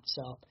than not.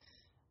 So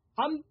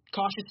I'm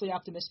cautiously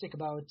optimistic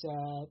about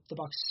the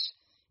Bucks'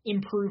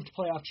 improved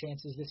playoff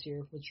chances this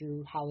year with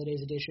Drew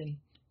Holiday's addition,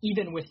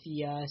 even with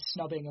the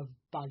snubbing of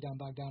Bogdan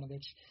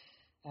Bogdanović.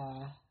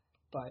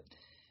 But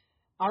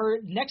our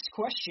next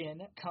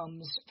question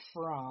comes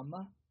from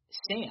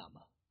Sam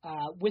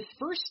with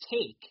First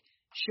Take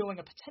showing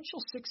a potential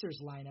Sixers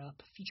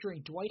lineup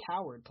featuring Dwight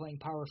Howard playing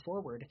power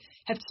forward.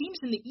 Have teams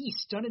in the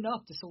East done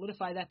enough to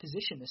solidify that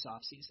position this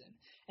offseason?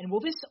 And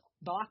will this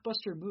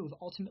blockbuster move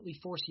ultimately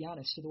force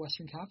Giannis to the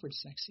Western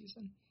Conference next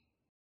season?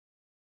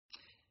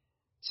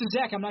 So,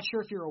 Zach, I'm not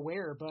sure if you're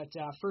aware, but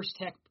First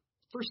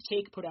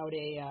Take put out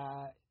a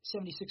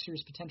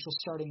 76ers potential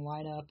starting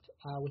lineup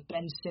with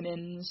Ben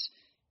Simmons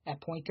at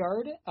point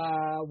guard.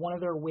 One of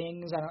their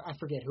wings, I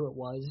forget who it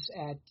was,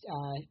 at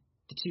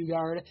the 2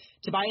 guard.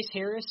 Tobias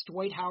Harris,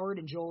 Dwight Howard,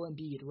 and Joel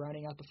Embiid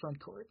rounding out the front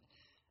court.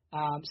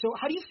 So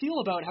how do you feel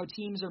about how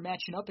teams are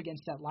matching up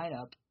against that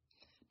lineup?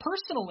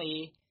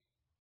 Personally,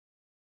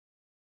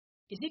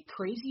 is it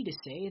crazy to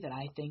say that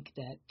I think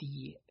that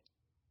the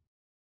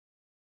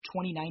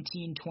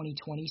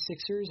 2019-2020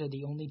 Sixers are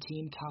the only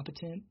team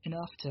competent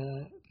enough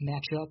to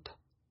match up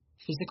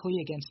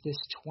physically against this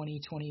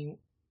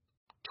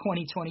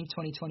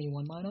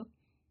 2020-2021 lineup?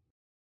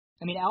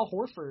 I mean, Al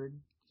Horford,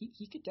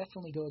 he could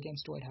definitely go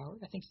against Dwight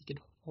Howard. I think he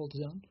could hold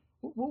his own.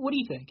 What do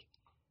you think?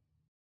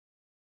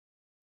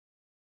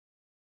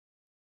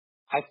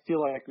 I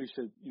feel like we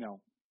should,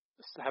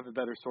 have a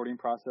better sorting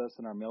process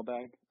in our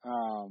mailbag.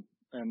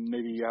 And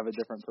maybe you have a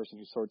different person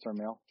who sorts our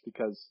mail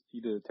because he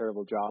did a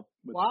terrible job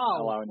with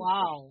allowing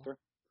Wow.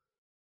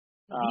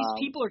 These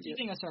people are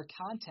giving us our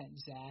content,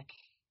 Zach.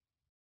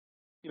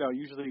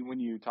 Usually when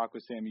you talk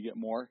with Sam, you get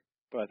more,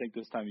 but I think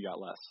this time you got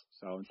less.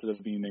 So instead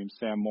of being named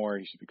Sam More,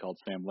 he should be called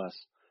Sam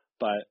Less.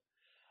 But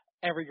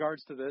in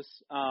regards to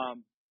this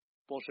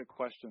bullshit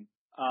question,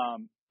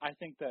 I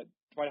think that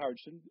Dwight Howard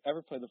shouldn't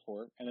ever play the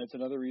 4, and it's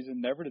another reason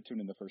never to tune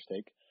in the First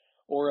Take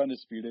or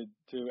Undisputed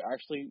to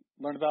actually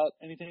learn about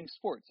anything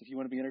sports. If you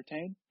want to be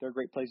entertained, they're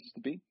great places to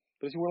be.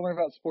 But if you want to learn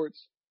about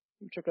sports,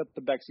 check out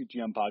the Backseat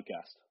GM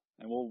podcast,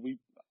 and we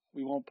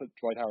won't put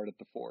Dwight Howard at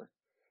the 4.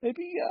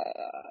 Maybe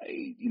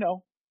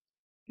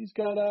he's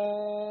got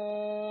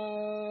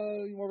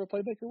more of a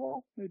playmaker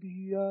role.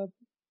 Maybe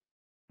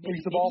Maybe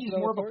he's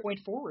more of a point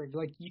forward.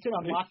 Like you could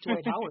unlock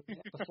Dwight Howard at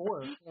the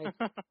 4, like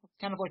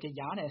kind of like a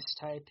Giannis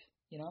type.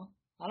 I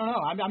don't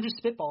know. I'm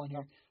just spitballing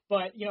here,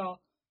 but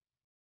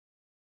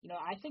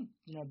I think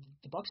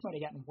the Bucks might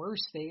have gotten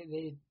worse.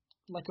 They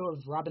let go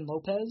of Robin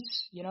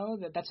Lopez.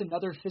 That's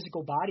another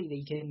physical body that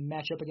you can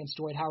match up against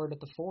Dwight Howard at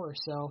the 4.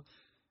 So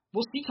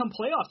we'll see come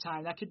playoff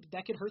time. That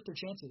could hurt their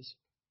chances.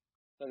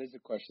 That is a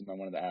question I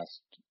wanted to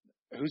ask.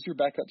 Who's your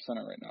backup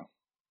center right now?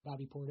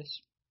 Bobby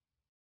Portis.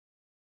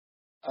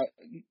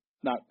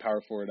 Not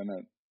power forward. I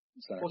meant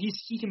center. Well,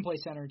 he can play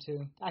center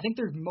too. I think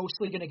they're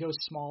mostly going to go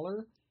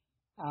smaller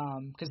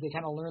because they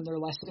kind of learned their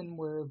lesson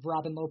where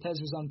Robin Lopez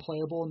was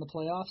unplayable in the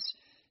playoffs.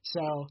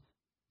 So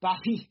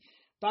Bobby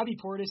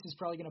Portis is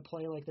probably going to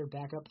play like their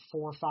backup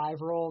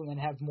 4-5 role and then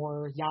have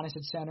more Giannis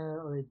at center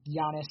or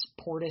Giannis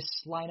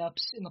Portis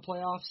lineups in the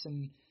playoffs.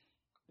 And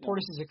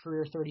Portis is a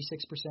career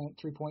 36%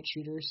 3-point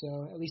shooter,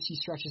 so at least he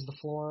stretches the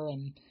floor.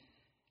 And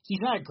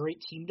he's not a great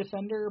team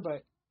defender,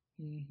 but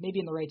maybe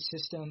in the right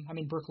system. I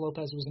mean, Brook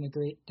Lopez wasn't a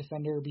great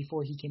defender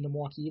before he came to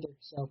Milwaukee either,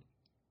 so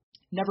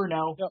never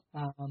know. Yep.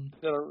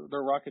 The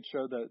Rockets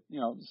showed that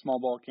small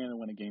ball can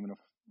win a game in a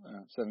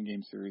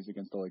 7-game series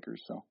against the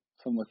Lakers, so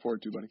something to look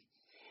forward to, buddy.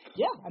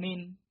 Yeah, I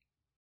mean,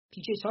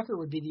 PJ Tucker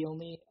would be the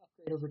only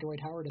upgrade over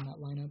Dwight Howard in that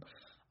lineup.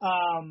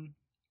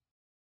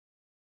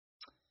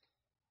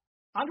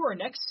 On to our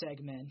next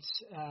segment,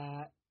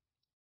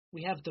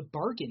 we have the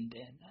bargain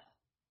bin,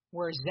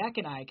 where Zach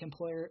and I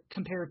compare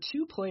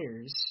 2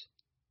 players'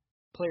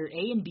 player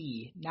A and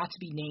B not to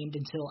be named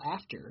until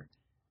after,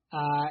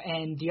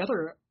 and the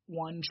other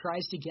one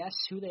tries to guess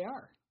who they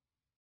are.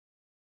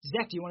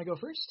 Zach, do you want to go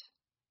first?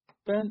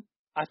 Ben,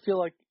 I feel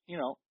like,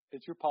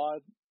 it's your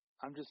pod.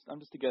 I'm just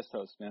a guest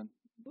host, man.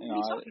 What are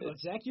you talking about,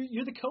 Zach?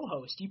 You're the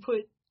co-host. You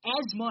put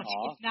as much,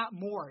 if not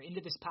more,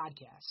 into this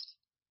podcast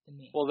than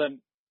me. Well,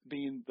 then,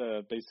 being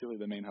basically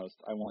the main host,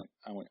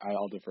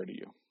 I'll defer to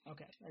you.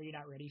 Okay. Are you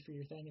not ready for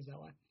your thing? Is that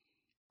why?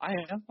 I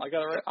am. I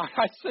got it.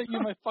 I sent you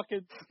my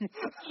fucking.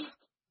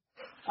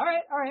 All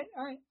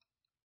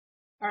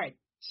right.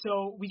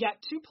 So we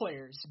got two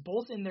players,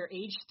 both in their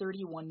age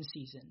 31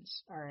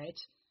 seasons. All right.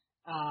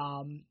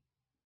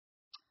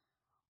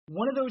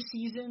 One of those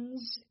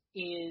seasons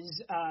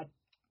is, I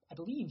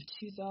believe,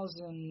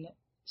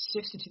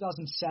 2006 to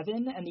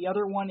 2007, and the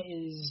other one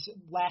is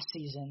last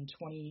season,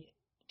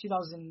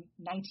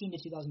 2019 to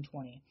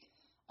 2020.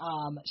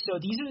 So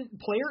these are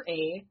player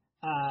A,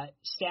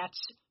 stats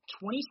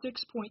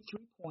 26.3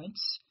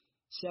 points,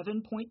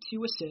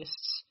 7.2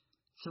 assists,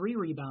 3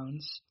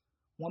 rebounds,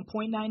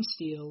 1.9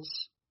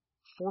 steals,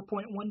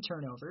 4.1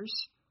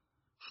 turnovers,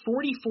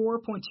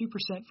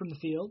 44.2% from the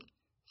field,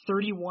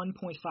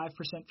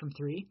 31.5% from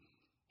three,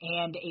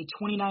 and a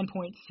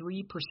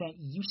 29.3%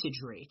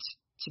 usage rate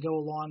to go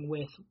along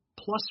with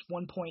plus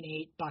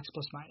 1.8 box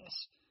plus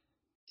minus.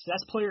 So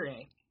that's player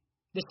A.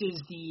 This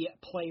is the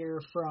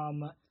player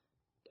from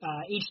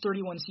age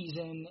 31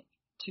 season,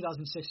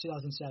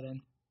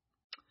 2006-2007.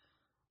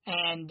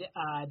 And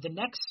the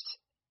next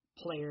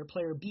player,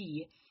 player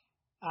B,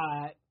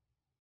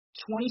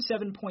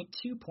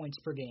 27.2 points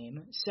per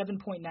game,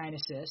 7.9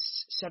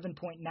 assists,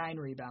 7.9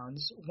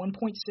 rebounds,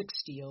 1.6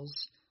 steals,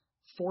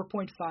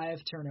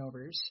 4.5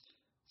 turnovers,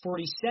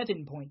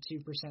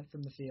 47.2%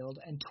 from the field,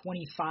 and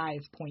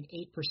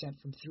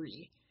 25.8% from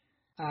three,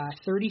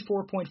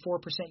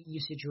 34.4%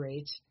 usage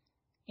rate,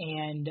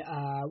 and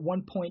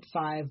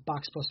 1.5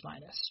 box plus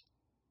minus.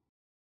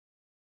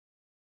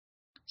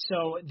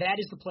 So that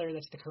is the player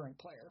that's the current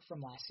player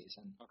from last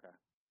season. Okay.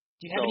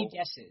 Do you have any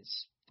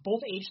guesses?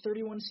 Both age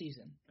 31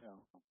 season.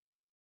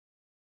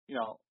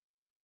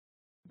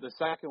 The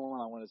second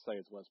one I want to say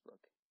is Westbrook.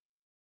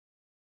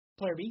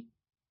 Player B?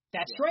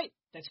 That's right.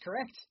 That's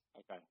correct.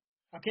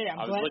 Okay,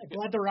 I'm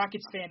glad the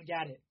Rockets fan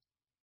got it.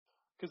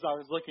 Because I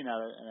was looking at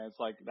it, and it's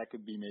like that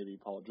could be maybe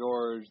Paul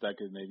George. That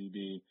could maybe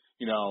be,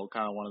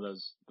 kind of one of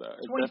those.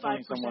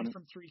 25%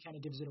 from three kind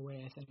of gives it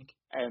away, I think.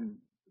 And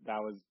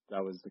that was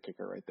the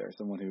kicker right there.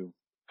 Someone who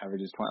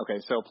averages 20. Okay,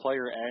 so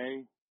player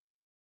A,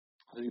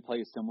 does he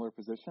play a similar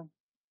position?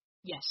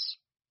 Yes.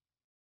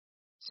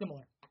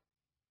 Similar.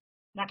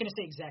 Not going to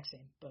say exact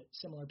same, but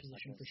similar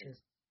position for sure.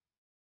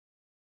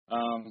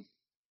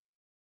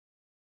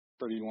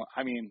 31.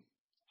 I mean,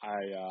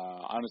 I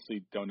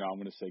honestly don't know. I'm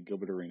going to say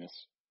Gilbert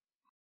Arenas.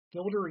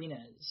 Gilbert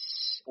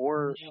Arenas.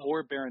 Or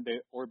Baron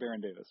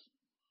Davis.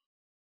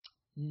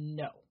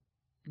 No.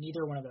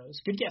 Neither one of those.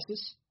 Good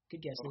guesses.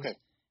 Okay.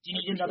 Do you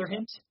need another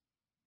hint?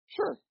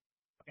 Sure.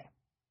 Okay.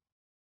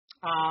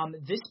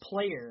 This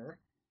player,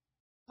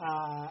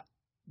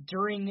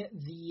 during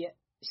the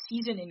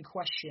season in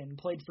question,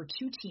 played for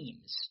two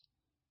teams.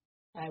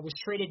 Was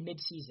traded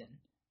mid-season.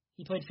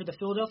 He played for the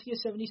Philadelphia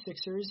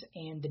 76ers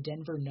and the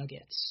Denver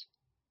Nuggets.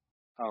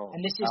 Oh.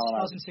 And this is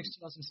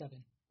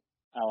 2006-2007.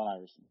 Allen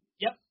Iverson.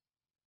 Yep.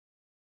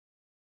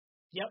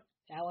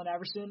 Allen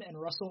Iverson and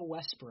Russell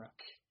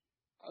Westbrook.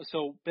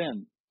 So,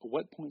 Ben,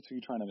 what points are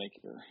you trying to make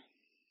here?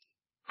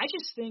 I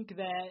just think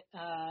that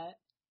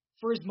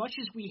for as much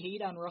as we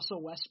hate on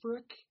Russell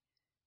Westbrook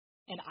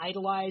and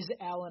idolize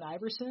Allen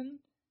Iverson,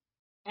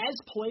 as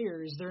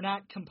players, they're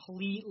not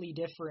completely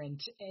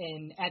different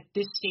at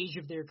this stage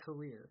of their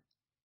career.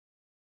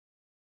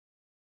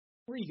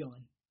 Where are you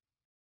going?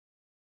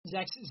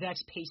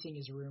 Zach's pacing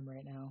his room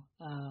right now.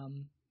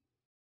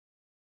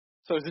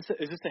 So is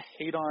this a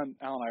hate on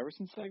Allen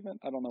Iverson segment?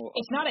 I don't know.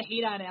 It's not a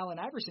hate on Allen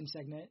Iverson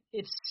segment.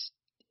 It's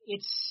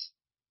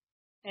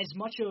as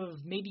much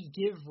of maybe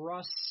give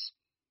Russ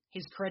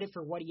his credit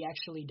for what he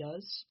actually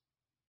does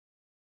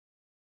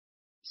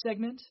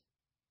segment.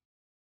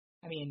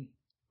 I mean,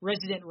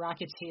 resident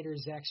Rockets hater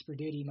Zach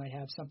Sperduti might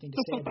have something to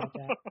say about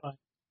that, but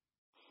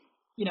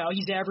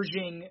he's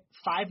averaging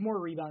 5 more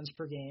rebounds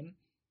per game.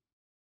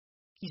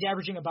 He's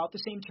averaging about the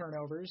same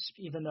turnovers,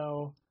 even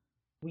though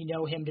we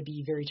know him to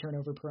be very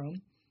turnover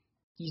prone.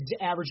 He's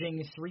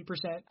averaging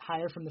 3%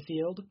 higher from the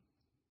field.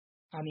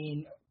 I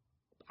mean,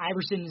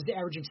 Iverson is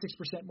averaging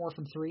 6% more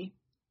from three,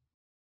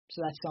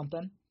 so that's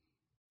something.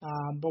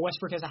 But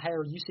Westbrook has a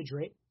higher usage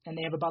rate, and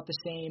they have about the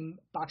same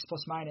box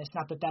plus minus.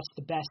 Not that that's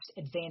the best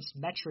advanced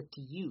metric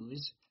to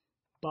use,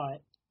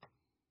 but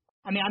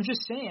I mean, I'm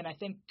just saying, I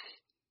think,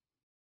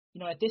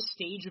 at this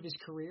stage of his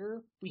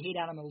career, we hate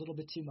on him a little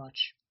bit too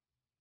much.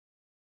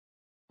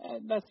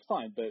 That's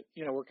fine, but,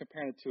 we're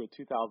comparing it to a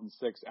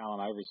 2006 Allen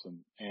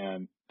Iverson,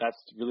 and that's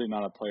really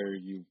not a player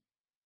you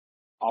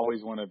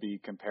always want to be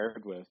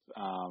compared with.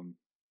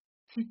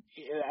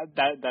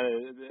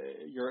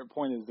 Your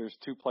point is there's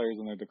two players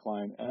in their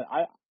decline. And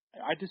I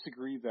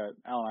disagree that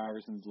Allen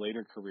Iverson's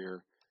later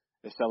career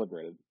is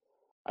celebrated.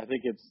 I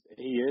think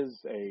he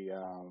is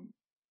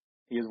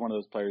one of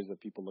those players that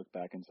people look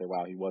back and say,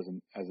 wow, he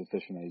wasn't as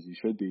efficient as he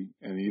should be.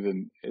 And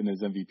even in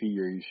his MVP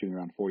year, he's shooting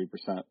around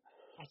 40%.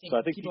 I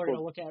think people are going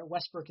to look at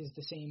Westbrook as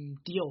the same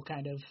deal,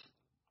 kind of,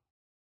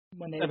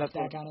 when they look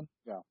back on him.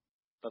 Yeah,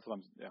 that's what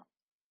I'm. Yeah.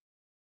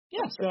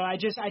 Yeah. So I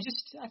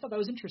thought that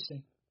was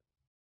interesting.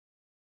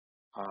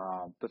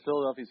 The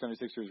Philadelphia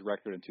 76ers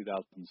record in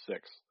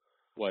 2006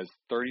 was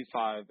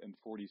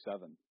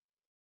 35-47.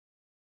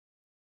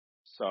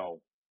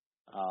 So,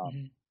 my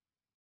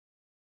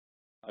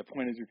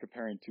point is, you're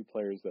comparing two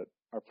players that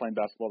are playing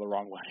basketball the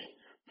wrong way.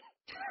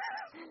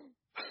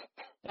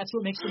 That's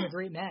what makes them a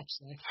great match,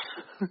 Zach.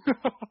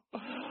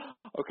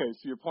 Okay, so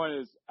your point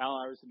is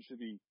Allen Iverson should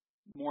be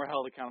more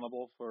held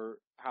accountable for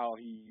how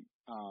he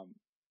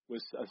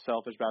was a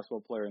selfish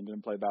basketball player and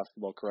didn't play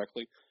basketball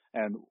correctly,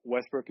 and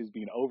Westbrook is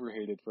being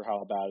overhated for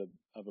how bad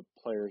of a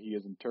player he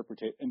is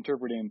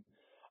interpreting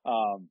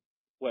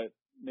what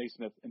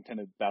Naismith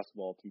intended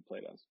basketball to be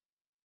played as.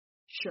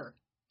 Sure.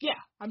 Yeah,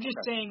 I'm just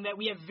saying that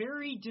we have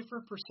very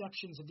different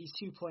perceptions of these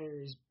two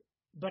players,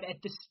 but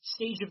at this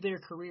stage of their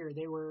career,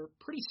 they were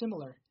pretty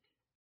similar.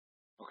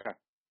 Okay,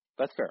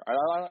 that's fair.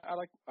 I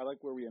like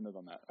where we ended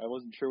on that. I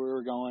wasn't sure where we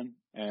were going,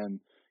 and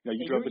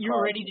you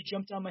were ready to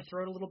jump down my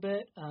throat a little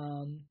bit.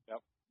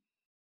 Yep.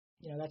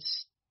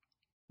 That's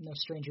no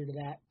stranger to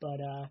that. But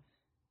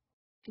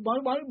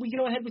why don't we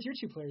go ahead with your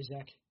two players,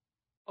 Zach?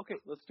 Okay,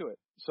 let's do it.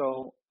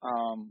 So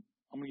I'm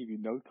gonna give you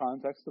no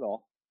context at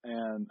all,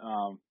 and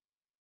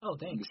oh,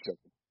 thanks.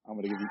 I'm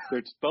gonna give you.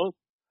 They're both.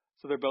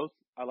 So they're both.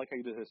 I like how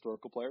you did a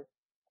historical player.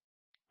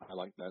 I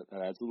like that.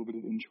 That adds a little bit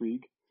of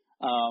intrigue.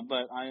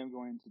 But I am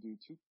going to do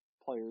two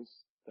players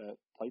that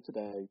play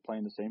today,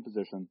 playing the same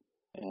position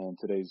in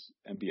today's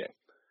NBA.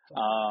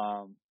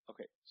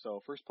 Okay,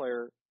 so first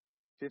player,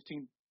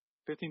 15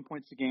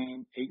 points a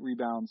game, 8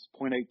 rebounds,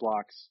 0.8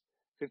 blocks,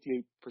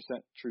 58%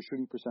 true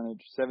shooting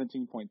percentage,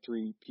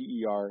 17.3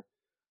 PER,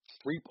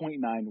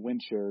 3.9 win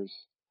shares,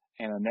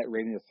 and a net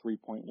rating of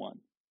 3.1.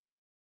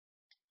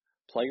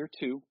 Player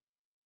 2,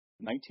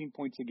 19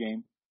 points a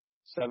game,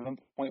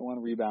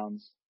 7.1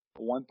 rebounds,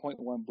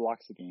 1.1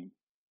 blocks a game,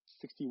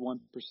 61%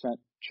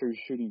 true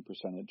shooting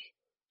percentage,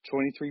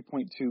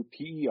 23.2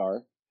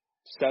 PER,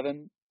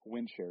 7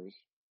 win shares,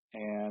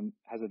 and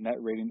has a net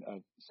rating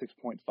of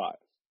 6.5.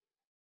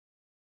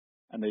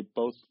 And they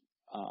both,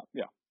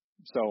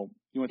 So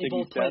you want to take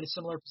both play a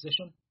similar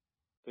position?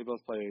 They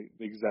both play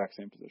the exact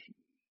same position.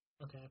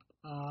 Okay.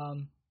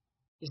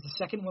 Is the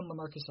second one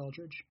LaMarcus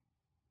Aldridge?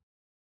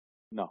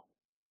 No.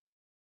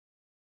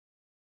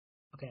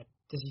 Okay.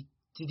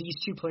 Do these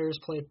two players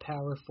play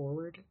power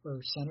forward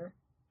or center?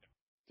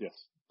 Yes,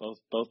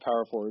 both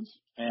power forwards.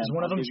 And is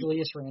one of them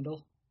Julius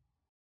Randle?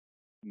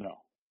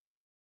 No.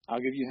 I'll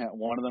give you a hint.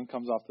 One of them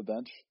comes off the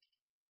bench.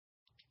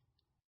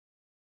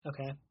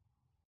 Okay.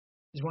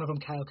 Is one of them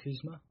Kyle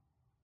Kuzma?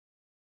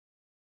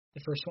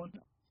 The first one?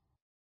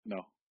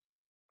 No.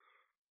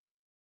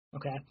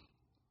 Okay.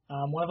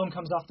 One of them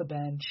comes off the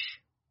bench.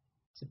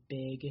 It's a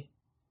big.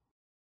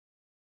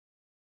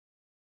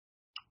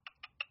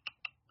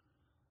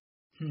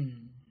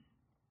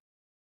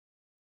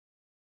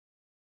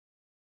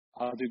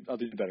 I'll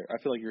do better. I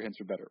feel like your hints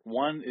are better.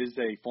 One is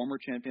a former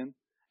champion,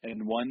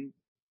 and one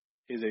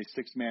is a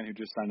sixth man who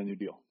just signed a new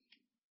deal.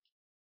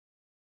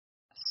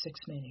 A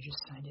sixth man who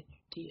just signed a new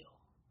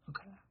deal.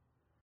 Okay.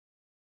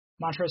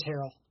 Montrezl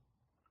Harrell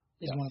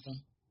is one of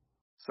them.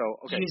 So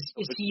okay.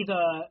 Is he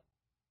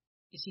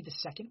the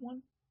second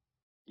one?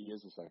 He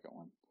is the second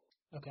one.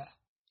 Okay.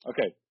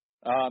 Okay.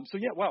 So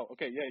yeah, wow.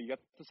 Okay, yeah, you got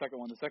the second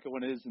one. The second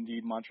one is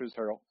indeed Montrezl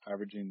Harrell,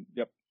 averaging.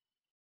 Yep.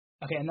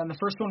 Okay, and then the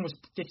first one was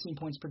 15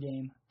 points per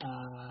game.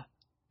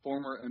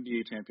 Former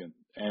NBA champion,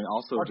 and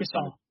also Marcus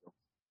Gasol.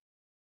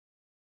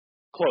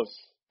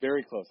 Close,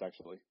 very close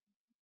actually,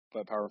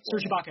 but power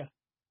forward.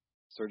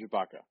 Serge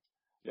Ibaka.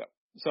 Yep.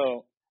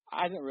 So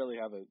I didn't really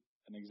have an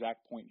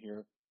exact point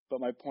here, but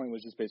my point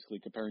was just basically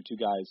comparing two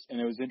guys, and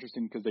it was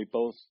interesting because they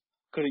both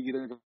could have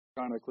either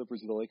gone to the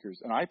Clippers or the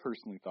Lakers, and I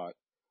personally thought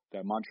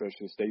that Montrezl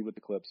should have stayed with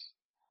the Clips,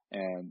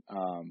 and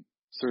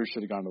Serge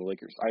should have gone to the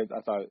Lakers. I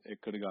thought it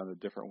could have gone a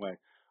different way.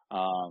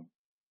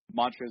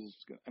 Montrezl is,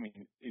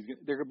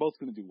 they're both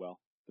going to do well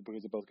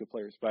because they're both good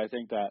players. But I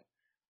think that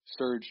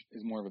Serge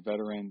is more of a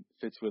veteran,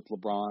 fits with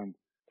LeBron.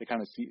 They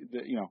kind of see,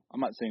 I'm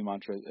not saying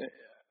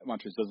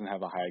Montrezl doesn't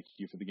have a high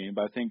IQ for the game,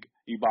 but I think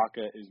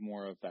Ibaka is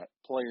more of that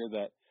player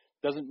that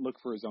doesn't look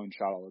for his own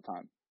shot all the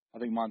time. I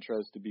think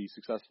Montrezl, to be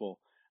successful,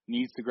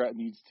 needs to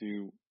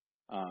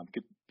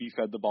be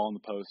fed the ball in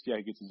the post. Yeah,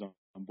 he gets his own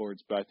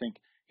boards, but I think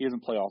he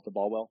doesn't play off the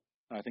ball well.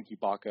 And I think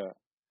Ibaka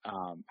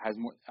has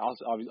more,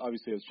 also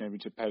obviously has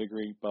championship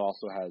pedigree, but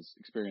also has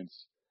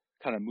experience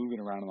kind of moving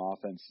around on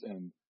offense,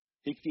 and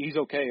he's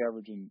okay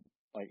averaging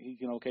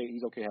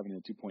he's okay having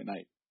a 2-point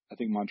night. I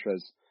think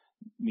Montrezl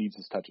needs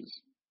his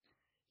touches.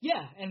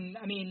 Yeah, and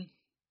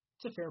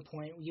it's a fair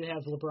point. You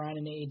have LeBron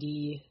and AD,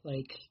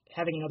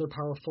 having another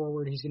power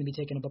forward who's going to be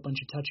taking up a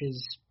bunch of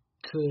touches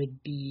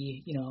could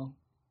be,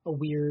 a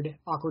weird,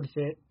 awkward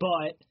fit,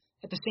 but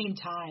at the same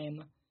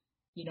time,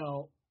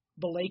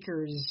 the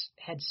Lakers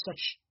had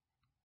such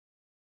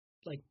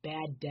like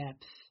bad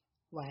depth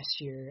last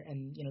year,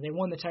 and they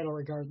won the title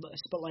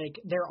regardless, but like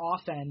their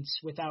offense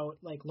without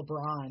like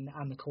LeBron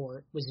on the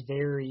court was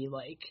very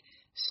like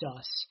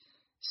sus.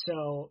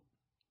 So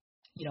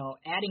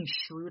adding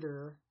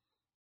Schroeder,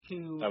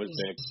 who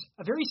is big.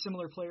 a very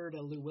similar player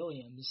to Lou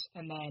Williams,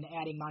 and then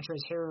adding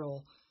Montrezl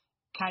Harrell,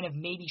 kind of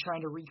maybe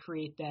trying to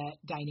recreate that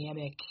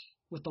dynamic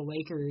with the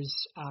Lakers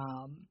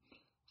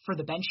for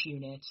the bench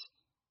unit.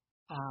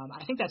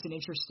 I think that's an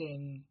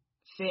interesting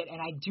fit,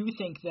 and I do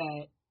think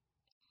that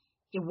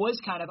it was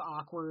kind of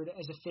awkward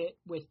as a fit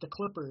with the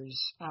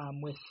Clippers,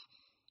 with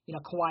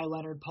Kawhi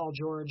Leonard, Paul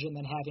George, and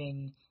then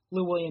having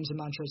Lou Williams and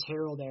Montrezl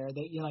Harrell there.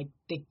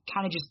 They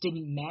kind of just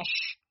didn't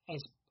mesh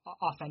as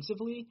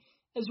offensively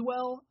as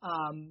well.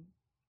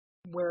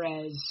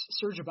 Whereas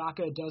Serge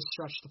Ibaka does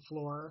stretch the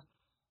floor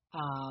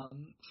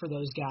for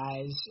those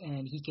guys,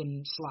 and he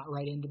can slot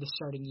right into the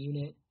starting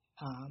unit.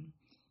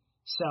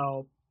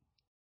 So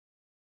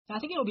I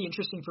think it'll be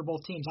interesting for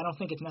both teams. I don't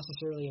think it's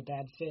necessarily a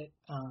bad fit,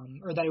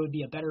 or that it would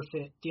be a better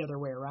fit the other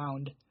way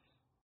around.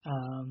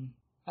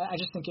 I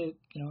just think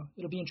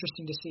it'll be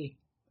interesting to see.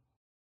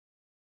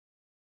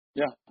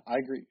 Yeah, I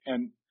agree.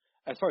 And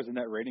as far as the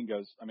net rating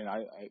goes, I mean,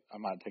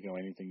 I'm not taking away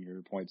anything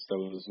your points.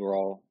 Those were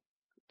all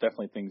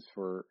definitely things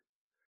for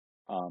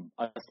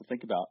us to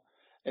think about.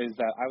 Is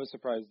that I was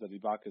surprised that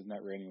Ibaka's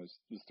net rating was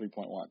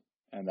 3.1,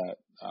 and that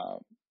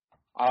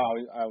I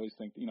always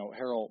think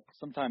Harrell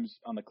sometimes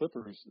on the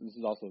Clippers. This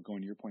is also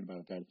going to your point about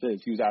a bad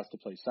fit. He was asked to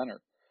play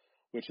center,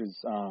 which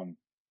is Gasol's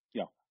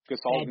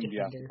going to be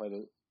asked to play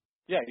the.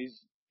 Yeah,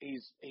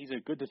 he's a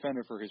good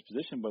defender for his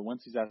position, but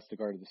once he's asked to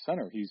guard the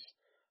center, he's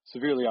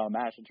severely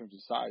outmatched in terms of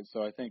size.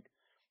 So I think,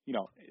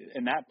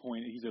 in that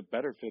point, he's a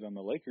better fit on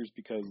the Lakers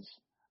because,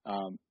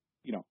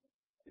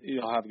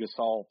 you'll have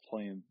Gasol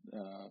playing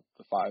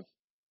the 5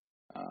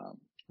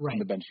 right. in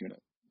the bench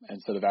unit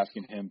instead of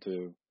asking him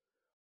to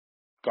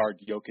guard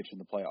Jokic in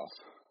the playoffs.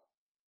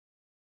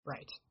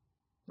 Right.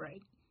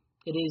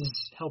 It is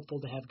helpful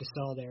to have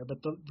Gasol there,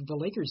 but the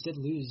Lakers did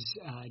lose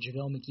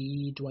JaVale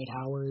McGee, Dwight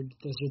Howard.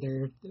 Those are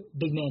their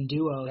big man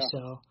duo, yeah.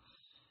 So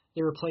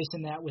they're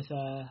replacing that with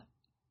a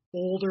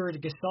older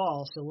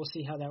Gasol, so we'll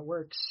see how that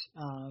works.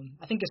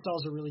 I think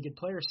Gasol's a really good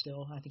player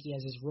still. I think he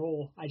has his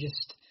role. I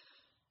just,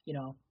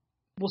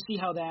 we'll see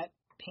how that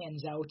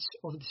pans out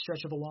over the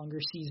stretch of a longer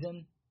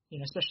season,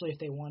 especially if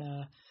they want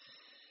to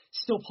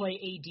still play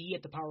AD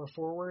at the power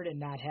forward and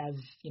not have,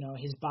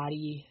 his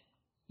body,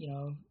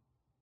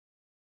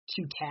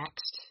 too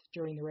taxed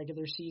during the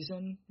regular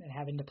season and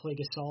having to play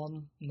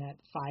Gasol in that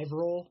 5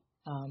 role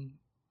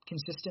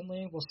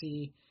consistently. We'll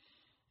see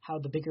how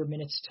the bigger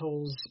minutes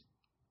totals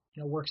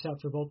works out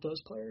for both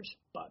those players.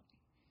 But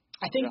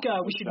I think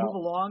we should move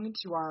along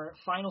to our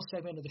final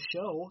segment of the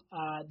show,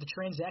 the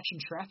transaction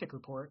traffic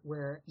report,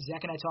 where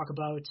Zach and I talk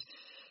about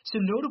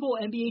some notable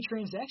NBA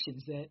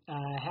transactions that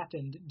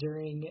happened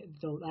during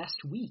the last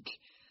week.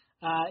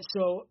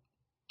 So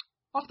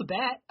off the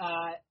bat,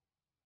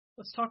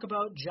 let's talk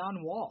about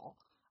John Wall.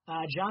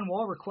 John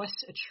Wall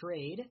requests a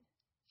trade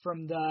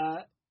from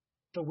the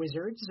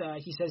Wizards.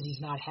 He says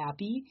he's not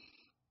happy.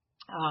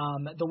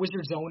 The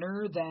Wizards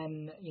owner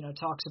then,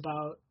 talks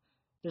about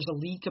there's a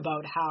leak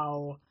about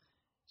how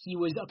he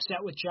was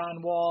upset with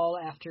John Wall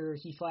after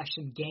he flashed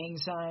some gang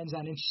signs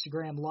on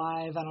Instagram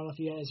Live. I don't know if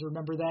you guys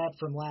remember that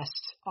from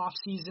last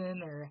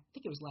offseason, or I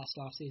think it was last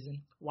offseason,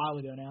 a while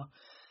ago now.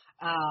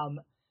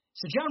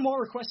 So John Wall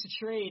requests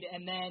a trade,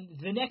 and then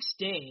the next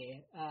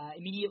day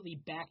immediately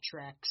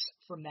backtracks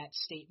from that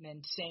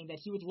statement, saying that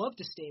he would love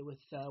to stay with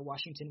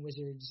Washington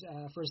Wizards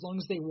for as long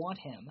as they want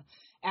him,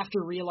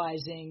 after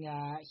realizing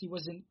he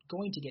wasn't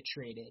going to get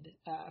traded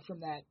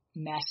from that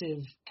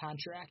massive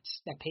contract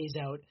that pays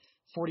out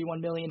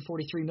 $41 million,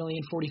 $43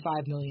 million,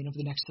 $45 million over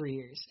the next 3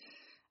 years.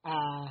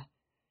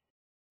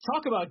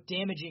 Talk about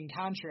damaging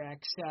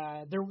contracts.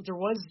 There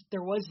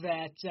was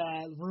that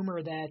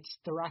rumor that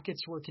the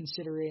Rockets were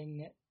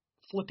considering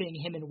flipping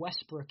him and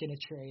Westbrook in a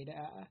trade.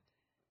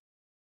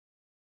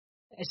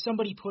 As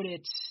somebody put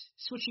it,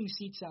 switching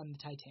seats on the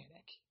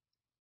Titanic.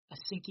 A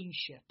sinking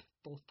ship,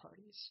 both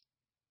parties.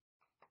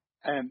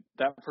 And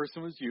that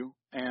person was you.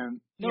 And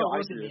no, it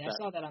wasn't me. I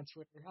saw that on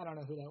Twitter. I don't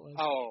know who that was.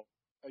 Oh,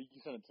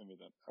 you sent it to me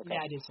then. Okay.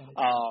 Yeah, I did send it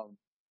to you.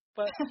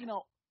 But,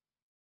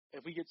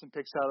 if we get some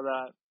picks out of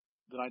that,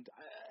 then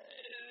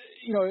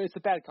it's a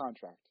bad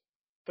contract.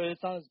 But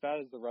it's not as bad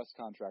as the Russ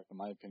contract, in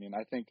my opinion.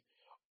 I think,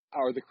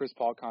 or the Chris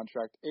Paul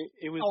contract.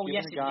 It was. Oh,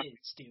 yes, it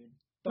is, dude.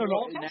 The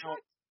Wall contract?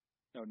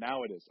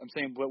 Now it is. I'm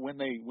saying, but when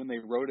they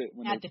wrote it,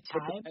 at the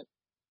time, that's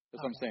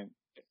what I'm saying.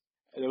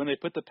 When they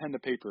put the pen to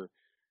paper,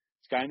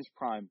 this guy in his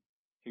prime,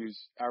 he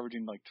was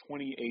averaging like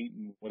 28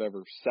 and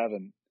whatever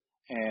 7,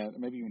 and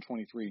maybe even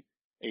 23,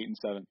 8 and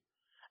 7,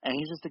 and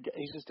he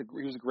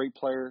was a great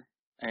player,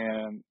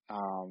 and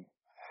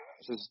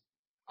just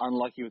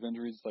unlucky with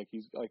injuries. Like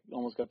he's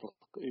got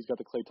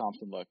the Klay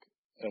Thompson look.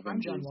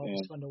 I'm John Wall.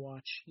 He's fun to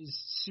watch. He's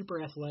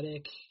super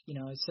athletic.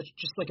 It's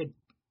just like a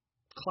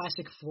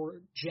classic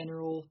for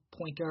general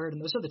point guard,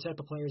 and those are the type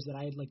of players that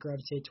I like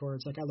gravitate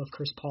towards. Like I love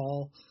Chris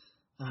Paul.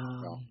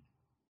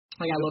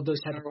 Like I love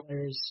those type of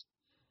players.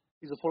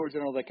 He's a floor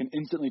general that can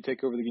instantly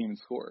take over the game and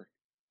score.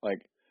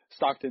 Like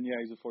Stockton, yeah,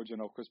 he's a floor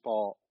general. Chris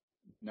Paul,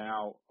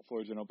 now a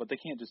floor general, but they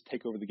can't just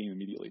take over the game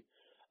immediately.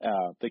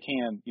 They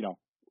can,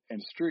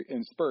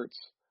 in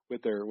spurts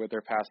with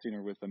their passing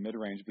or with the mid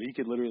range. But he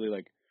could literally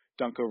like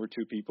dunk over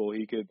two people.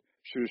 He could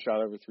shoot a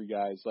shot over three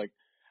guys. Like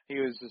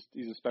he's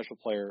a special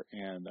player,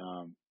 and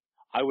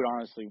I would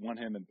honestly want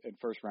him in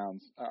first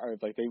rounds. Or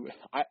like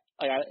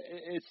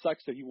it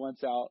sucks that he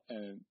wants out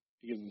and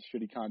he has a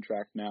shitty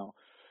contract now.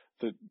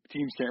 The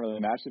teams can't really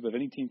match it, but if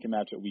any team can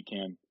match it, we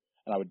can.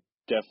 And I would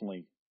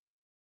definitely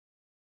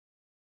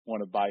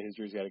want to buy his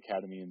jersey at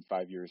Academy in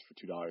 5 years for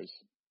 $2.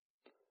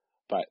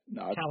 But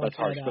no, that's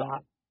harsh.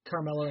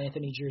 Carmelo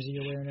Anthony jersey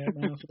you're wearing right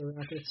now for the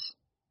Rockets.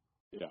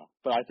 Yeah,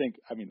 but I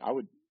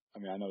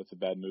know it's a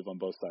bad move on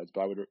both sides,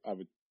 but I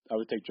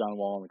would take John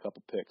Wall on a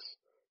couple picks.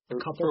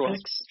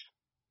 Picks.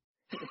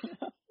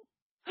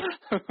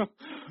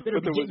 Better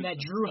be getting that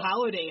Drew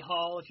Holiday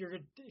haul if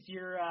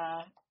you're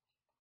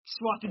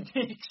swapping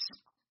picks.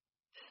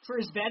 For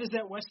as bad as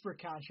that Westbrook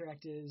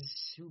contract is,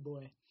 oh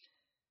boy.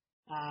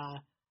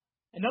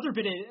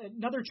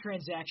 Another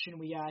transaction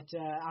we got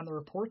on the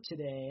report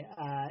today.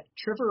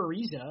 Trevor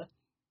Ariza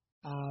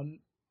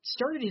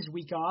started his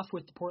week off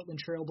with the Portland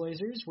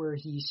Trailblazers, where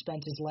he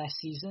spent his last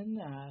season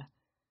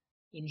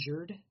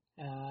injured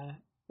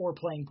or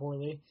playing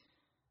poorly.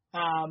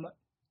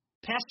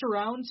 Passed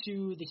around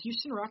to the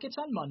Houston Rockets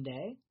on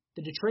Monday,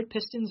 the Detroit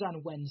Pistons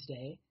on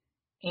Wednesday,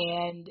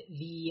 and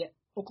the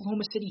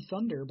Oklahoma City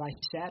Thunder by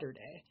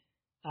Saturday,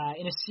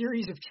 in a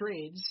series of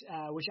trades,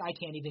 which I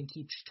can't even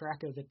keep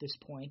track of at this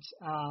point,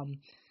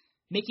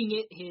 making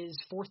it his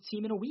fourth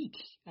team in a week.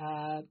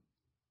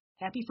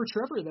 Happy for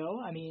Trevor, though.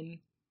 I mean,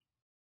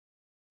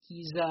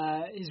 his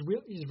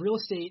real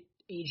estate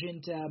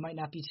agent might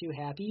not be too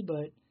happy,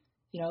 but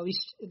at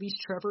least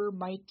Trevor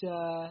might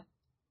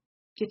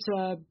get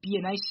to be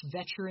a nice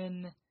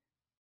veteran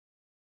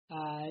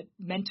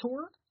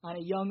mentor on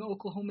a young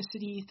Oklahoma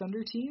City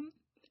Thunder team.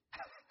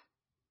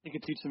 He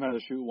could teach them how to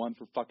shoot 1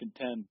 for fucking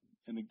 10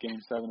 in the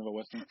Game 7 of a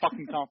Western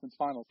fucking Conference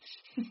Finals.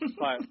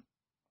 But,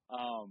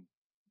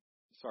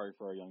 sorry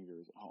for our young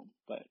viewers at home.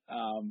 But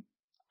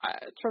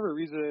Trevor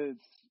Ariza,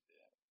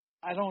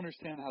 I don't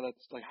understand how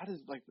that's, like,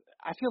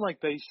 I feel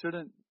like they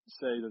shouldn't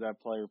say that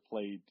player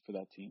played for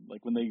that team.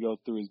 Like, when they go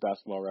through his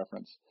basketball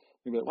reference,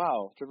 they'd be like,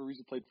 wow, Trevor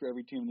Ariza played for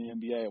every team in the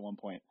NBA at one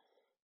point.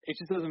 It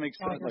just doesn't make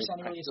sense.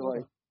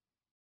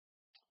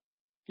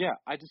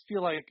 I just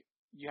feel like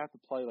you have to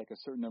play like a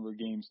certain number of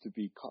games to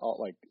be called,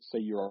 like, say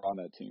you're on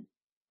that team.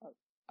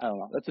 I don't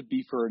know. That's a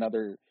beef for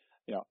another,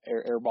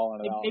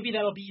 airballing it out. Maybe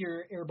that'll be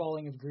your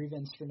airballing of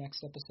grievance for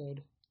next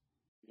episode.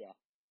 Yeah.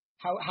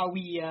 How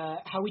we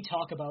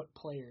talk about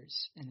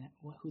players and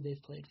who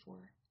they've played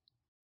for.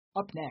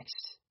 Up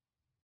next,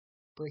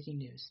 breaking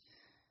news.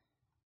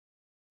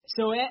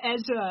 So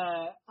as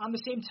on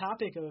the same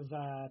topic of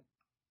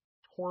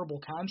horrible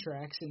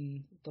contracts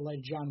in the light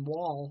of John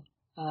Wall,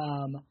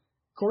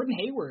 Gordon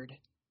Hayward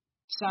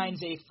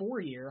signs a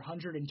 4-year,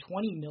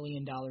 $120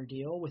 million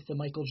deal with the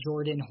Michael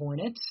Jordan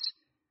Hornets.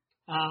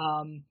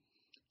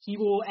 He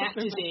will act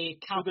as a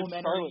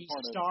complimentary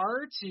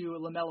star to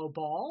LaMelo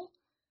Ball.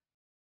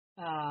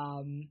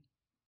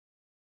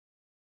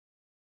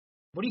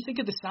 What do you think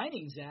of the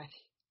signing, Zach?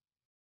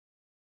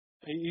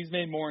 He's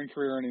made more in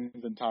career earnings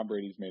than Tom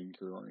Brady's made in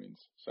career earnings.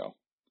 So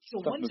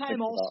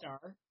one-time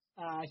All-Star.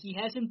 He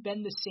hasn't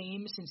been the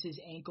same since his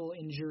ankle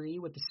injury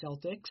with the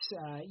Celtics.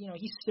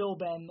 He's still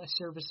been a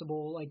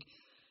serviceable,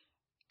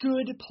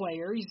 good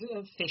player. He's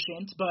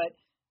efficient, but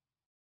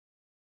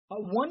a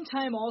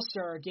one-time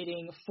All-Star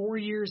getting 4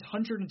 years,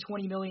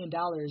 $120 million,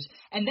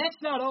 and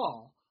that's not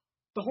all.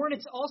 The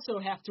Hornets also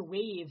have to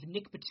waive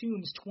Nick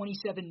Batum's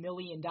 $27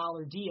 million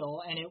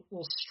deal, and it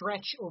will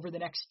stretch over the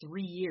next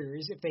 3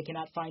 years if they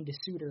cannot find a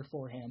suitor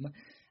for him,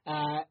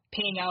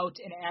 paying out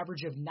an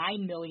average of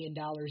 $9 million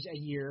a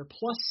year,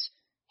 plus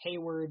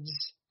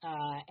Hayward's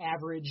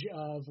average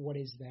of, what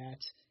is that,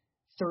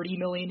 $30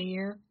 million a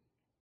year?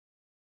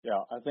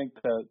 Yeah, I think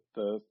that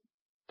the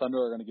Thunder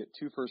are going to get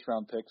 2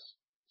 first-round picks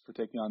for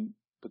taking on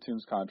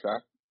Batum's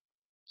contract.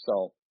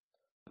 So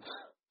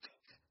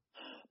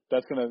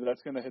that's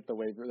gonna hit the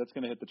waiver. That's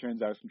gonna hit the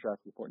transaction track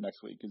report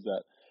next week. Is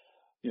that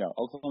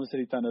Oklahoma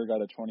City Thunder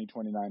got a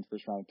 2029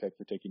 first-round pick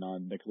for taking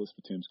on Nicholas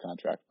Batum's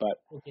contract. But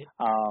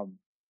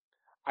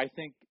I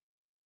think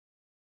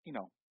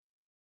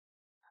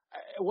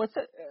what's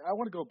that? I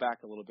want to go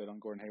back a little bit on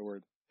Gordon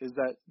Hayward. Is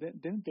that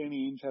didn't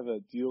Danny Ainge have a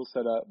deal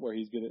set up where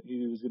he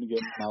was gonna get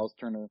Miles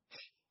Turner,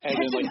 and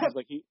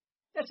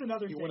that's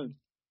another thing.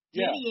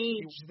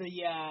 Danny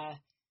Ainge,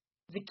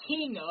 the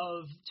king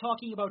of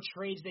talking about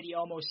trades that he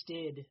almost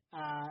did,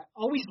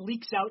 always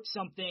leaks out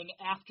something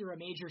after a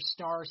major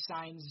star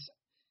signs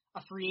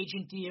a free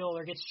agent deal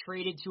or gets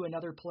traded to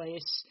another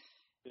place.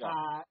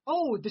 Yeah.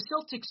 The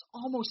Celtics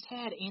almost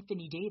had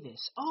Anthony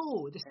Davis.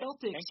 The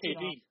Celtics. And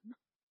KD.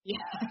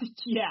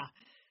 Yeah.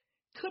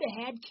 could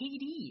have had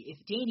KD if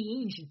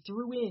Danny Ainge had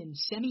threw in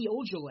Semi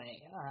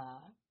Ojeleye,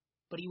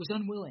 but he was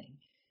unwilling.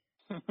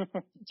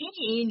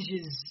 Danny Ainge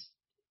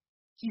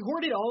he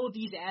hoarded all of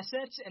these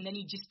assets, and then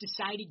he just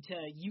decided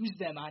to use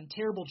them on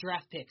terrible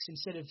draft picks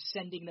instead of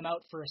sending them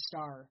out for a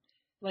star.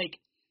 Like,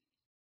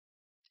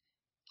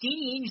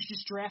 Danny Ainge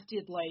just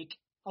drafted, like,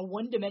 a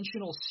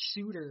one-dimensional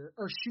shooter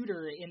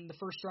in the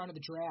first round of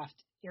the draft,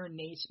 Aaron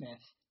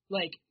Naismith.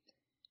 Like,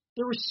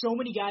 there were so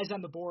many guys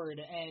on the board,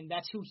 and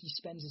that's who he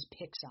spends his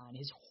picks on,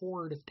 his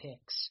hoard of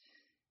picks.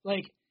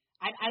 Like,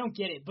 I don't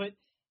get it, but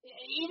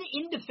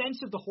in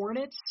defense of the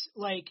Hornets,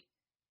 like,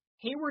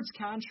 Hayward's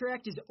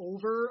contract is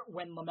over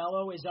when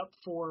LaMelo is up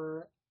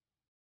for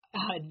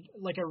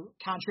like a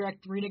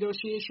contract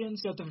renegotiation.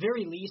 So at the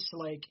very least,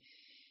 like,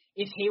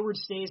 if Hayward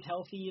stays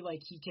healthy,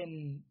 like, he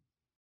can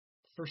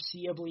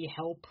foreseeably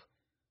help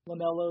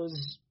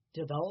LaMelo's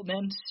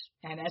development.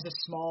 And as a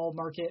small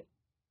market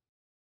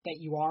that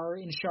you are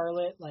in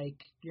Charlotte,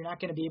 like, you're not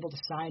going to be able to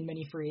sign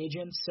many free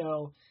agents.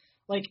 So,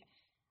 like,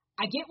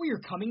 I get where you're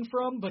coming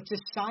from, but to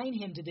sign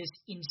him to this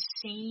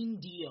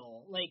insane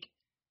deal, like,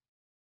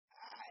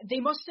 they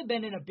must have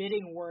been in a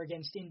bidding war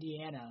against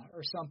Indiana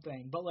or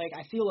something, but, like,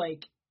 I feel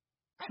like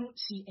I don't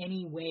see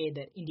any way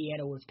that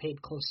Indiana would have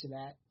paid close to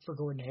that for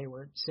Gordon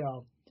Hayward.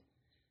 So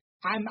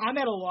I'm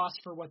at a loss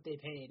for what they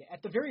paid.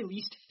 At the very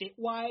least,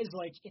 fit-wise,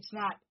 like, it's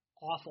not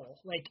awful.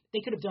 Like, they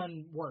could have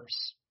done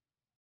worse.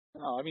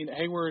 No, I mean,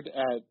 Hayward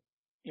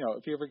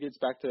if he ever gets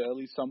back to at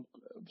least some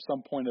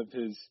point of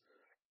his,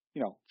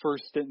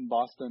 first stint in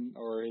Boston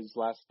or his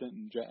last stint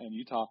in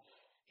Utah,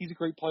 he's a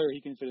great player. He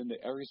can fit into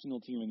every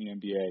single team in the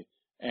NBA.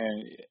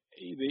 And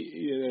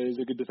it is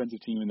a good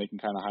defensive team, and they can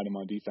kind of hide him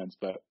on defense.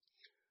 But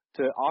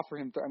to offer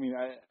him, we're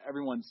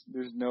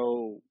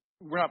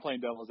not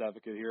playing devil's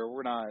advocate here.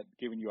 We're not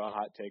giving you a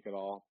hot take at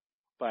all.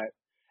 But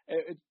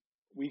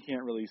we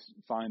can't really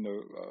find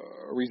a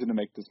reason to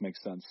make this make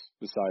sense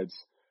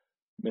besides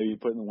maybe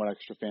putting one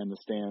extra fan in the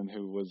stand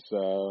who was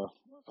a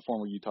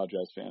former Utah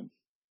Jazz fan.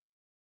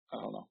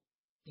 I don't know.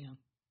 Yeah,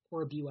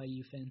 or a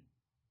BYU fan.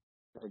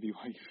 Or a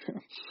BYU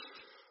fan.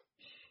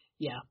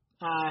 Yeah.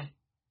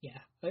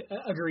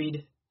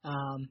 Agreed.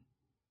 I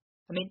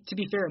mean, to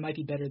be fair, it might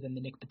be better than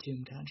the Nick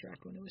Batum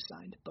contract when it was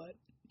signed, but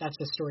that's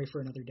a story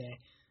for another day.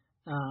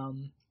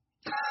 We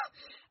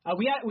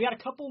got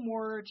a couple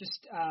more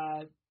just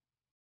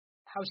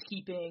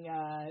housekeeping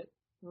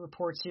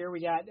reports here. We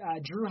got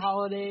Drew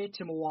Holiday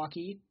to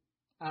Milwaukee,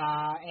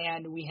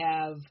 and we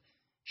have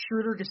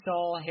Schroeder,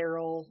 Gasol,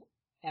 Harrell,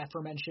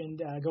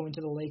 aforementioned, going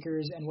to the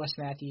Lakers, and Wes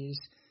Matthews.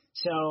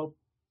 So,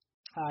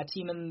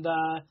 team in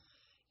the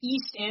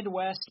East and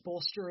West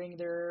bolstering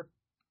their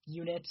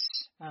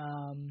units.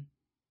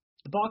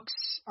 The Bucks,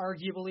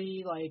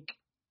 arguably, like,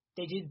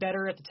 they did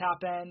better at the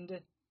top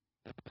end.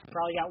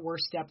 Probably got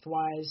worse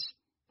depth-wise,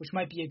 which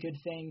might be a good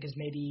thing because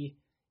maybe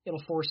it'll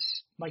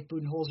force Mike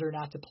Budenholzer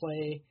not to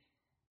play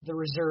the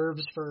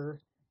reserves for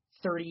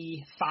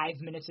 35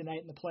 minutes a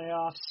night in the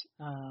playoffs.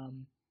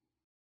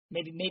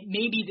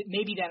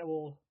 Maybe that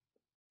will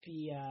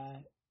be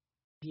a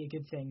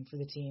good thing for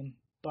the team.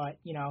 But,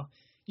 you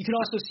could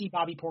also see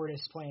Bobby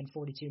Portis playing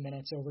 42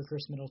 minutes over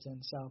Chris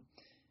Middleton. So,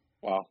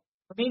 wow.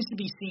 Remains to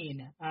be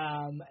seen.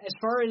 As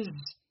far as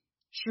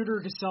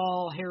Schroeder,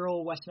 Gasol,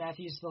 Harrell, Wes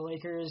Matthews, the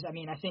Lakers, I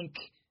mean, I think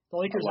the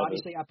Lakers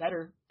obviously got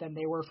better than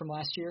they were from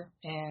last year.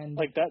 And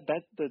like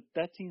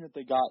that team that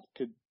they got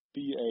could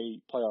be a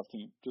playoff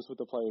team just with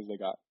the players they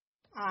got.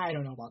 I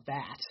don't know about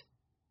that.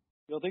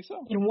 You don't think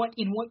so?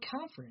 In what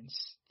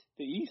conference?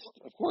 The East,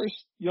 of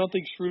course. You don't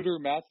think Schroeder,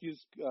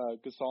 Matthews,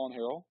 Gasol, and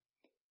Harrell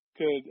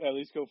could at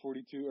least go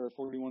 42 or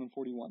 41 and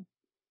 41,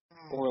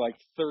 or like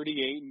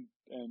 38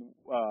 and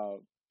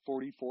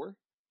 44? I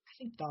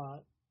think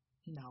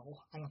no,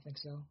 I don't think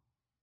so.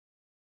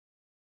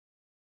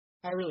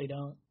 I really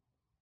don't.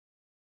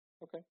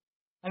 Okay.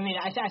 I mean,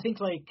 I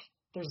think like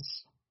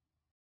there's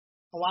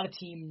a lot of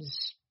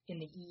teams in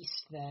the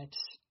East that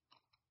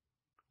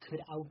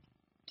could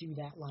outdo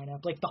that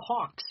lineup. Like the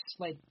Hawks,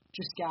 like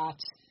just got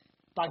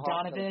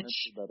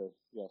Bogdanovich. Better,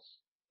 yes.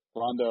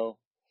 Rondo.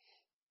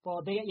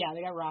 Well, they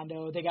got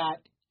Rondo. They got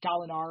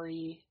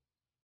Gallinari.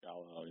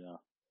 Gallo, yeah.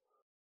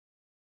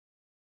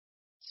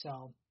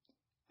 So,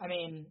 I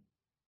mean,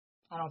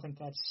 I don't think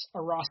that's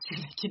a roster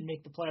that can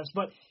make the playoffs,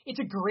 but it's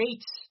a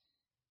great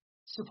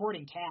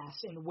supporting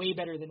cast and way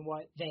better than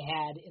what they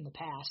had in the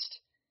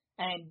past.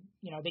 And,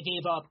 they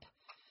gave up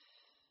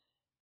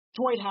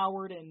Dwight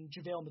Howard and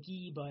JaVale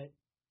McGee, but,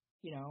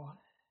 you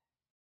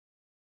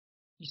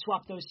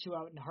swap those two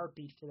out in a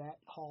heartbeat for that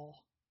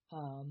haul.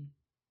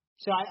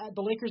 So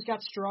the Lakers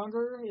got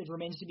stronger. It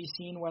remains to be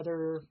seen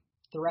whether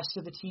the rest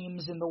of the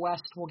teams in the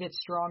West will get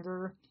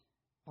stronger.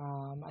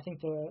 I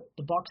think the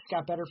Bucks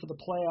got better for the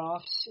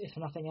playoffs, if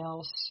nothing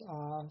else,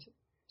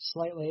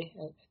 slightly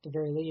at the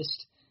very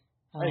least.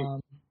 Hey,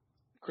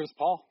 Chris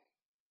Paul.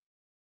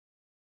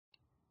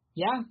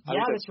 Yeah,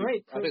 that's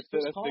right. Chris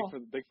Paul.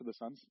 Big for the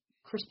Suns.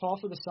 Chris Paul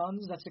for the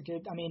Suns. That's a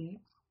good. I mean,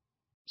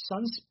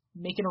 Suns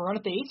making a run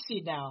at the 8th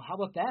seed now. How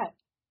about that?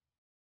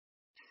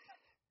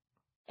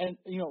 And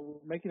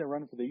making a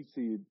run for the 8th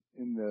seed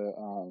in the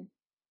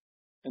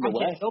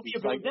West.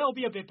 They'll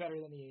be a bit better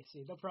than the 8th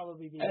seed. They'll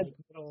probably be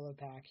middle of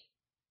the pack.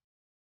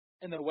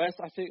 In the West,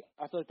 I feel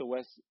like the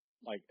West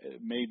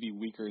it may be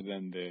weaker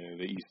than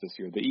the East this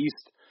year. The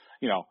East,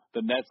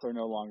 the Nets are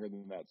no longer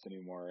the Nets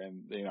anymore,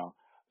 and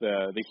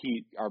the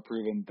Heat are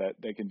proven that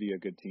they can be a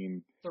good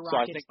team. The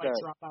Rockets might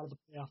drop out of the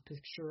playoff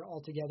picture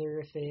altogether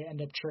if they end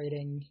up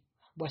trading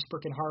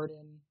Westbrook and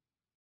Harden.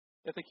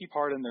 If they keep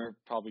Harden, they're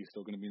probably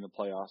still going to be in the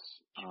playoffs.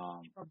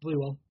 Probably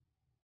will.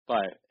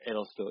 But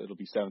it'll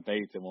be 7th,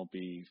 8th. It won't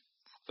be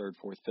 3rd,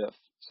 4th, 5th.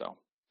 So.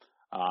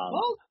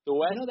 The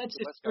West. That's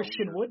if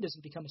Christian Wood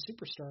doesn't become a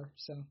superstar.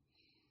 So.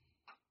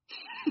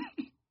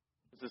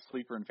 It's a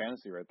sleeper in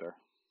fantasy right there.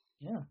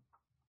 Yeah.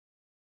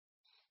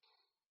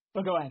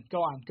 But go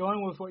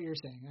on with what you're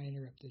saying. I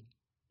interrupted.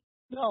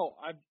 No,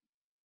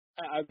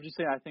 I'm just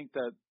saying. I think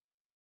that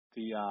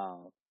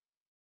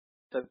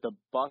the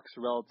Bucks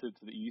relative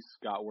to the East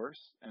got worse,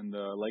 and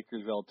the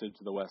Lakers relative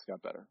to the West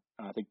got better.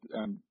 And I think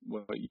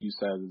what you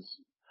said is,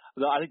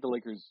 I think the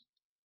Lakers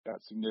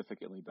got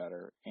significantly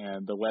better,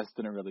 and the West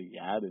didn't really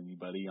add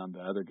anybody on the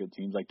other good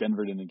teams. Like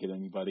Denver didn't get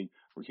anybody.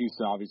 For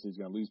Houston, obviously, is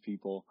going to lose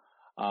people.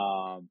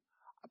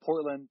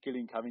 Portland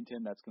getting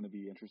Covington, that's going to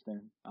be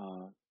interesting.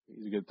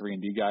 He's a good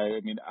 3-and-D guy.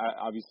 I mean,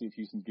 obviously, if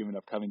Houston's giving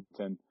up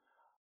Covington,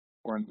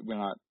 we're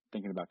not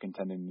thinking about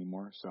contending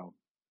anymore. So,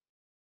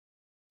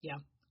 yeah,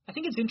 I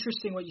think it's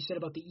interesting what you said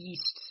about the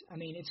East. I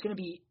mean, it's going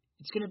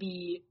to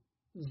be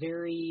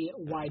very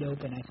wide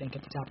open. I think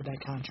at the top of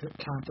that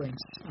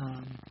conference,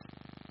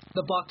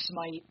 the Bucks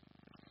might,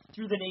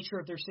 through the nature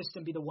of their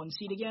system, be the 1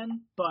 seed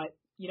again, but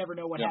you never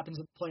know what happens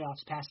in the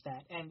playoffs past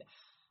that. And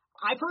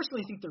I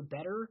personally think they're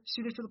better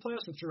suited for the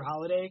playoffs with Drew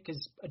Holiday,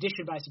 because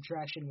addition by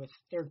subtraction with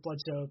Eric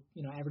Bledsoe,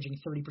 averaging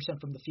 30%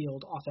 from the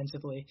field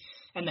offensively,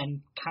 and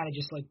then kind of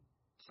just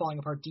falling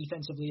apart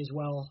defensively as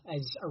well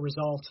as a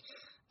result.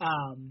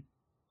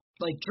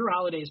 Drew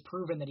Holiday has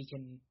proven that he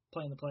can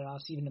play in the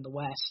playoffs, even in the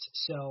West.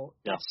 So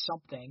that's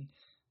something.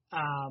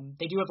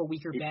 They do have a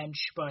weaker bench,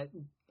 but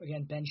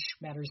again, bench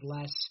matters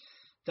less.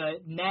 The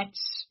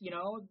Nets,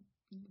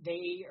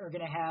 they are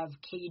going to have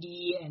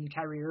KD and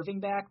Kyrie Irving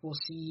back. We'll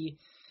see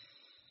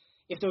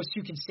if those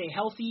two can stay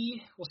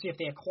healthy. We'll see if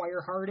they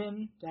acquire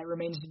Harden. That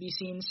remains to be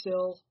seen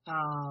still.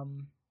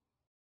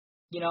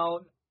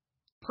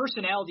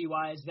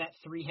 Personality-wise, that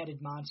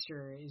 3-headed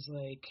monster is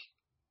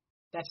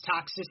that's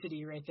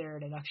toxicity right there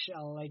in a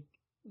nutshell.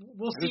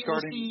 We'll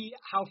see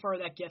how far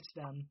that gets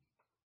them.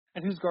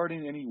 And who's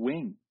guarding any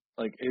wing?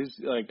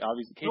 Obviously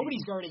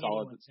nobody's guarding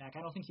anyone, Zach.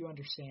 I don't think you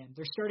understand.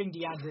 They're starting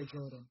DeAndre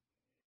Jordan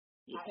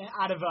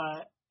out of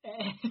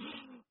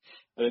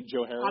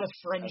Joe Harris out of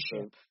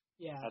friendship.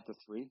 At the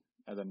 3,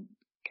 and then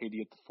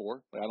KD at the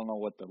 4. I don't know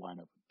what the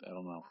lineup. I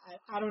don't know.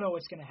 I don't know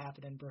what's going to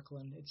happen in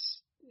Brooklyn.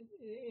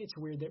 It's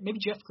weird that maybe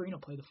Jeff Green will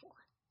play the 4.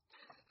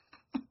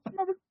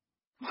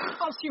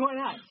 I'll see why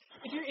not.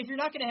 If you're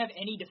not going to have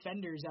any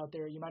defenders out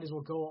there, you might as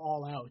well go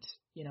all out.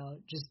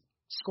 Just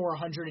score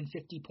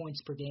 150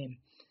 points per game.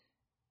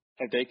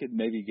 If they could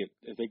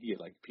get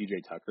like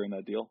PJ Tucker in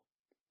that deal,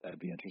 that'd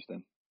be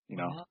interesting.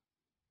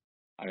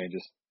 I mean,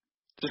 just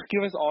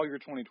give us all your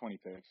 2020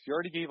 picks. You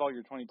already gave all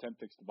your 2010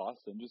 picks to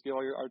Boston. Just give all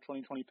our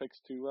 2020 picks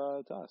to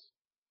us.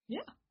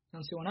 Yeah,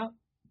 don't see one out.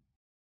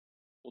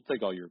 We'll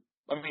take all your.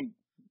 I mean,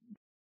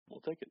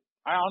 we'll take it.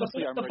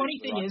 The funny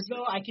thing is,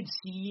 though, I could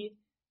see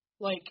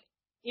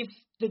if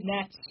the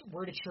Nets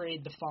were to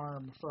trade the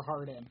farm for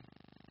Harden,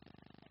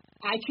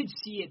 I could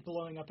see it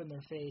blowing up in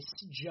their face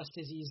just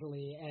as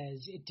easily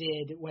as it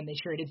did when they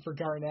traded for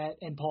Garnett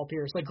and Paul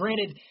Pierce.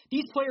 Granted,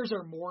 these players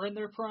are more in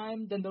their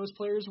prime than those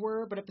players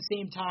were, but at the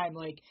same time,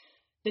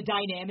 the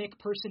dynamic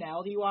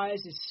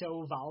personality-wise is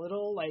so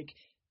volatile.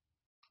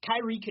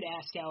 Kyrie could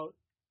ask out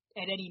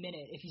at any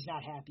minute if he's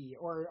not happy,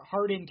 or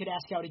Harden could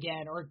ask out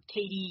again, or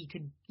KD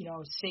could,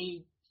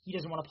 say he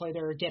doesn't want to play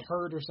there or get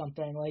hurt or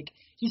something.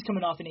 He's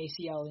coming off an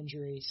ACL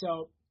injury.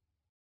 So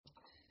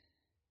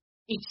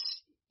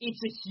it's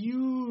a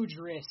huge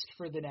risk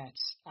for the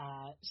Nets.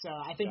 So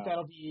I think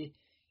that'll be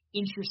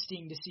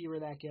interesting to see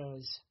where that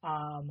goes.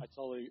 I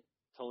totally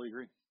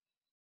agree.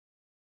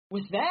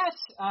 With that,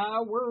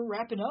 we're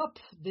wrapping up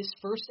this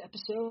first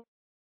episode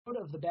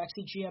of the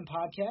Backseat GM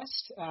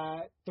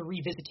podcast, the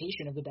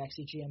revisitation of the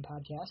Backseat GM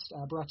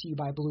podcast, brought to you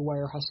by Blue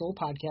Wire Hustle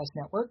Podcast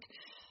Network.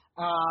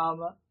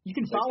 You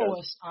can follow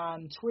us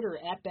on Twitter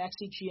at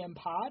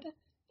BackseatGMPod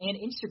and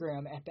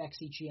Instagram at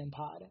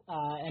BackseatGMPod.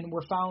 And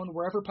we're found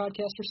wherever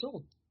podcasts are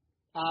sold.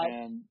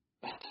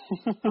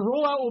 The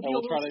rollout will be a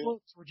little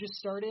slow. We're just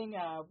starting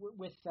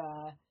with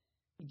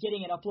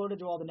getting it uploaded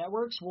to all the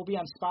networks. We'll be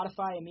on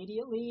Spotify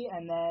immediately,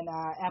 and then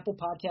Apple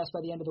Podcasts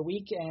by the end of the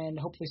week, and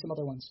hopefully some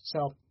other ones.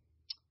 So,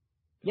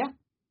 yeah.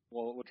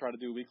 We'll try to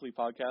do a weekly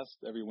podcast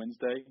every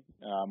Wednesday.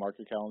 Mark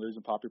your calendars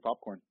and pop your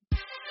popcorn.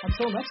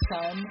 Until next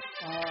time,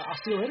 I'll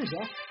see you later,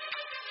 Zach.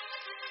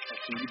 I'll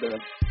see you there.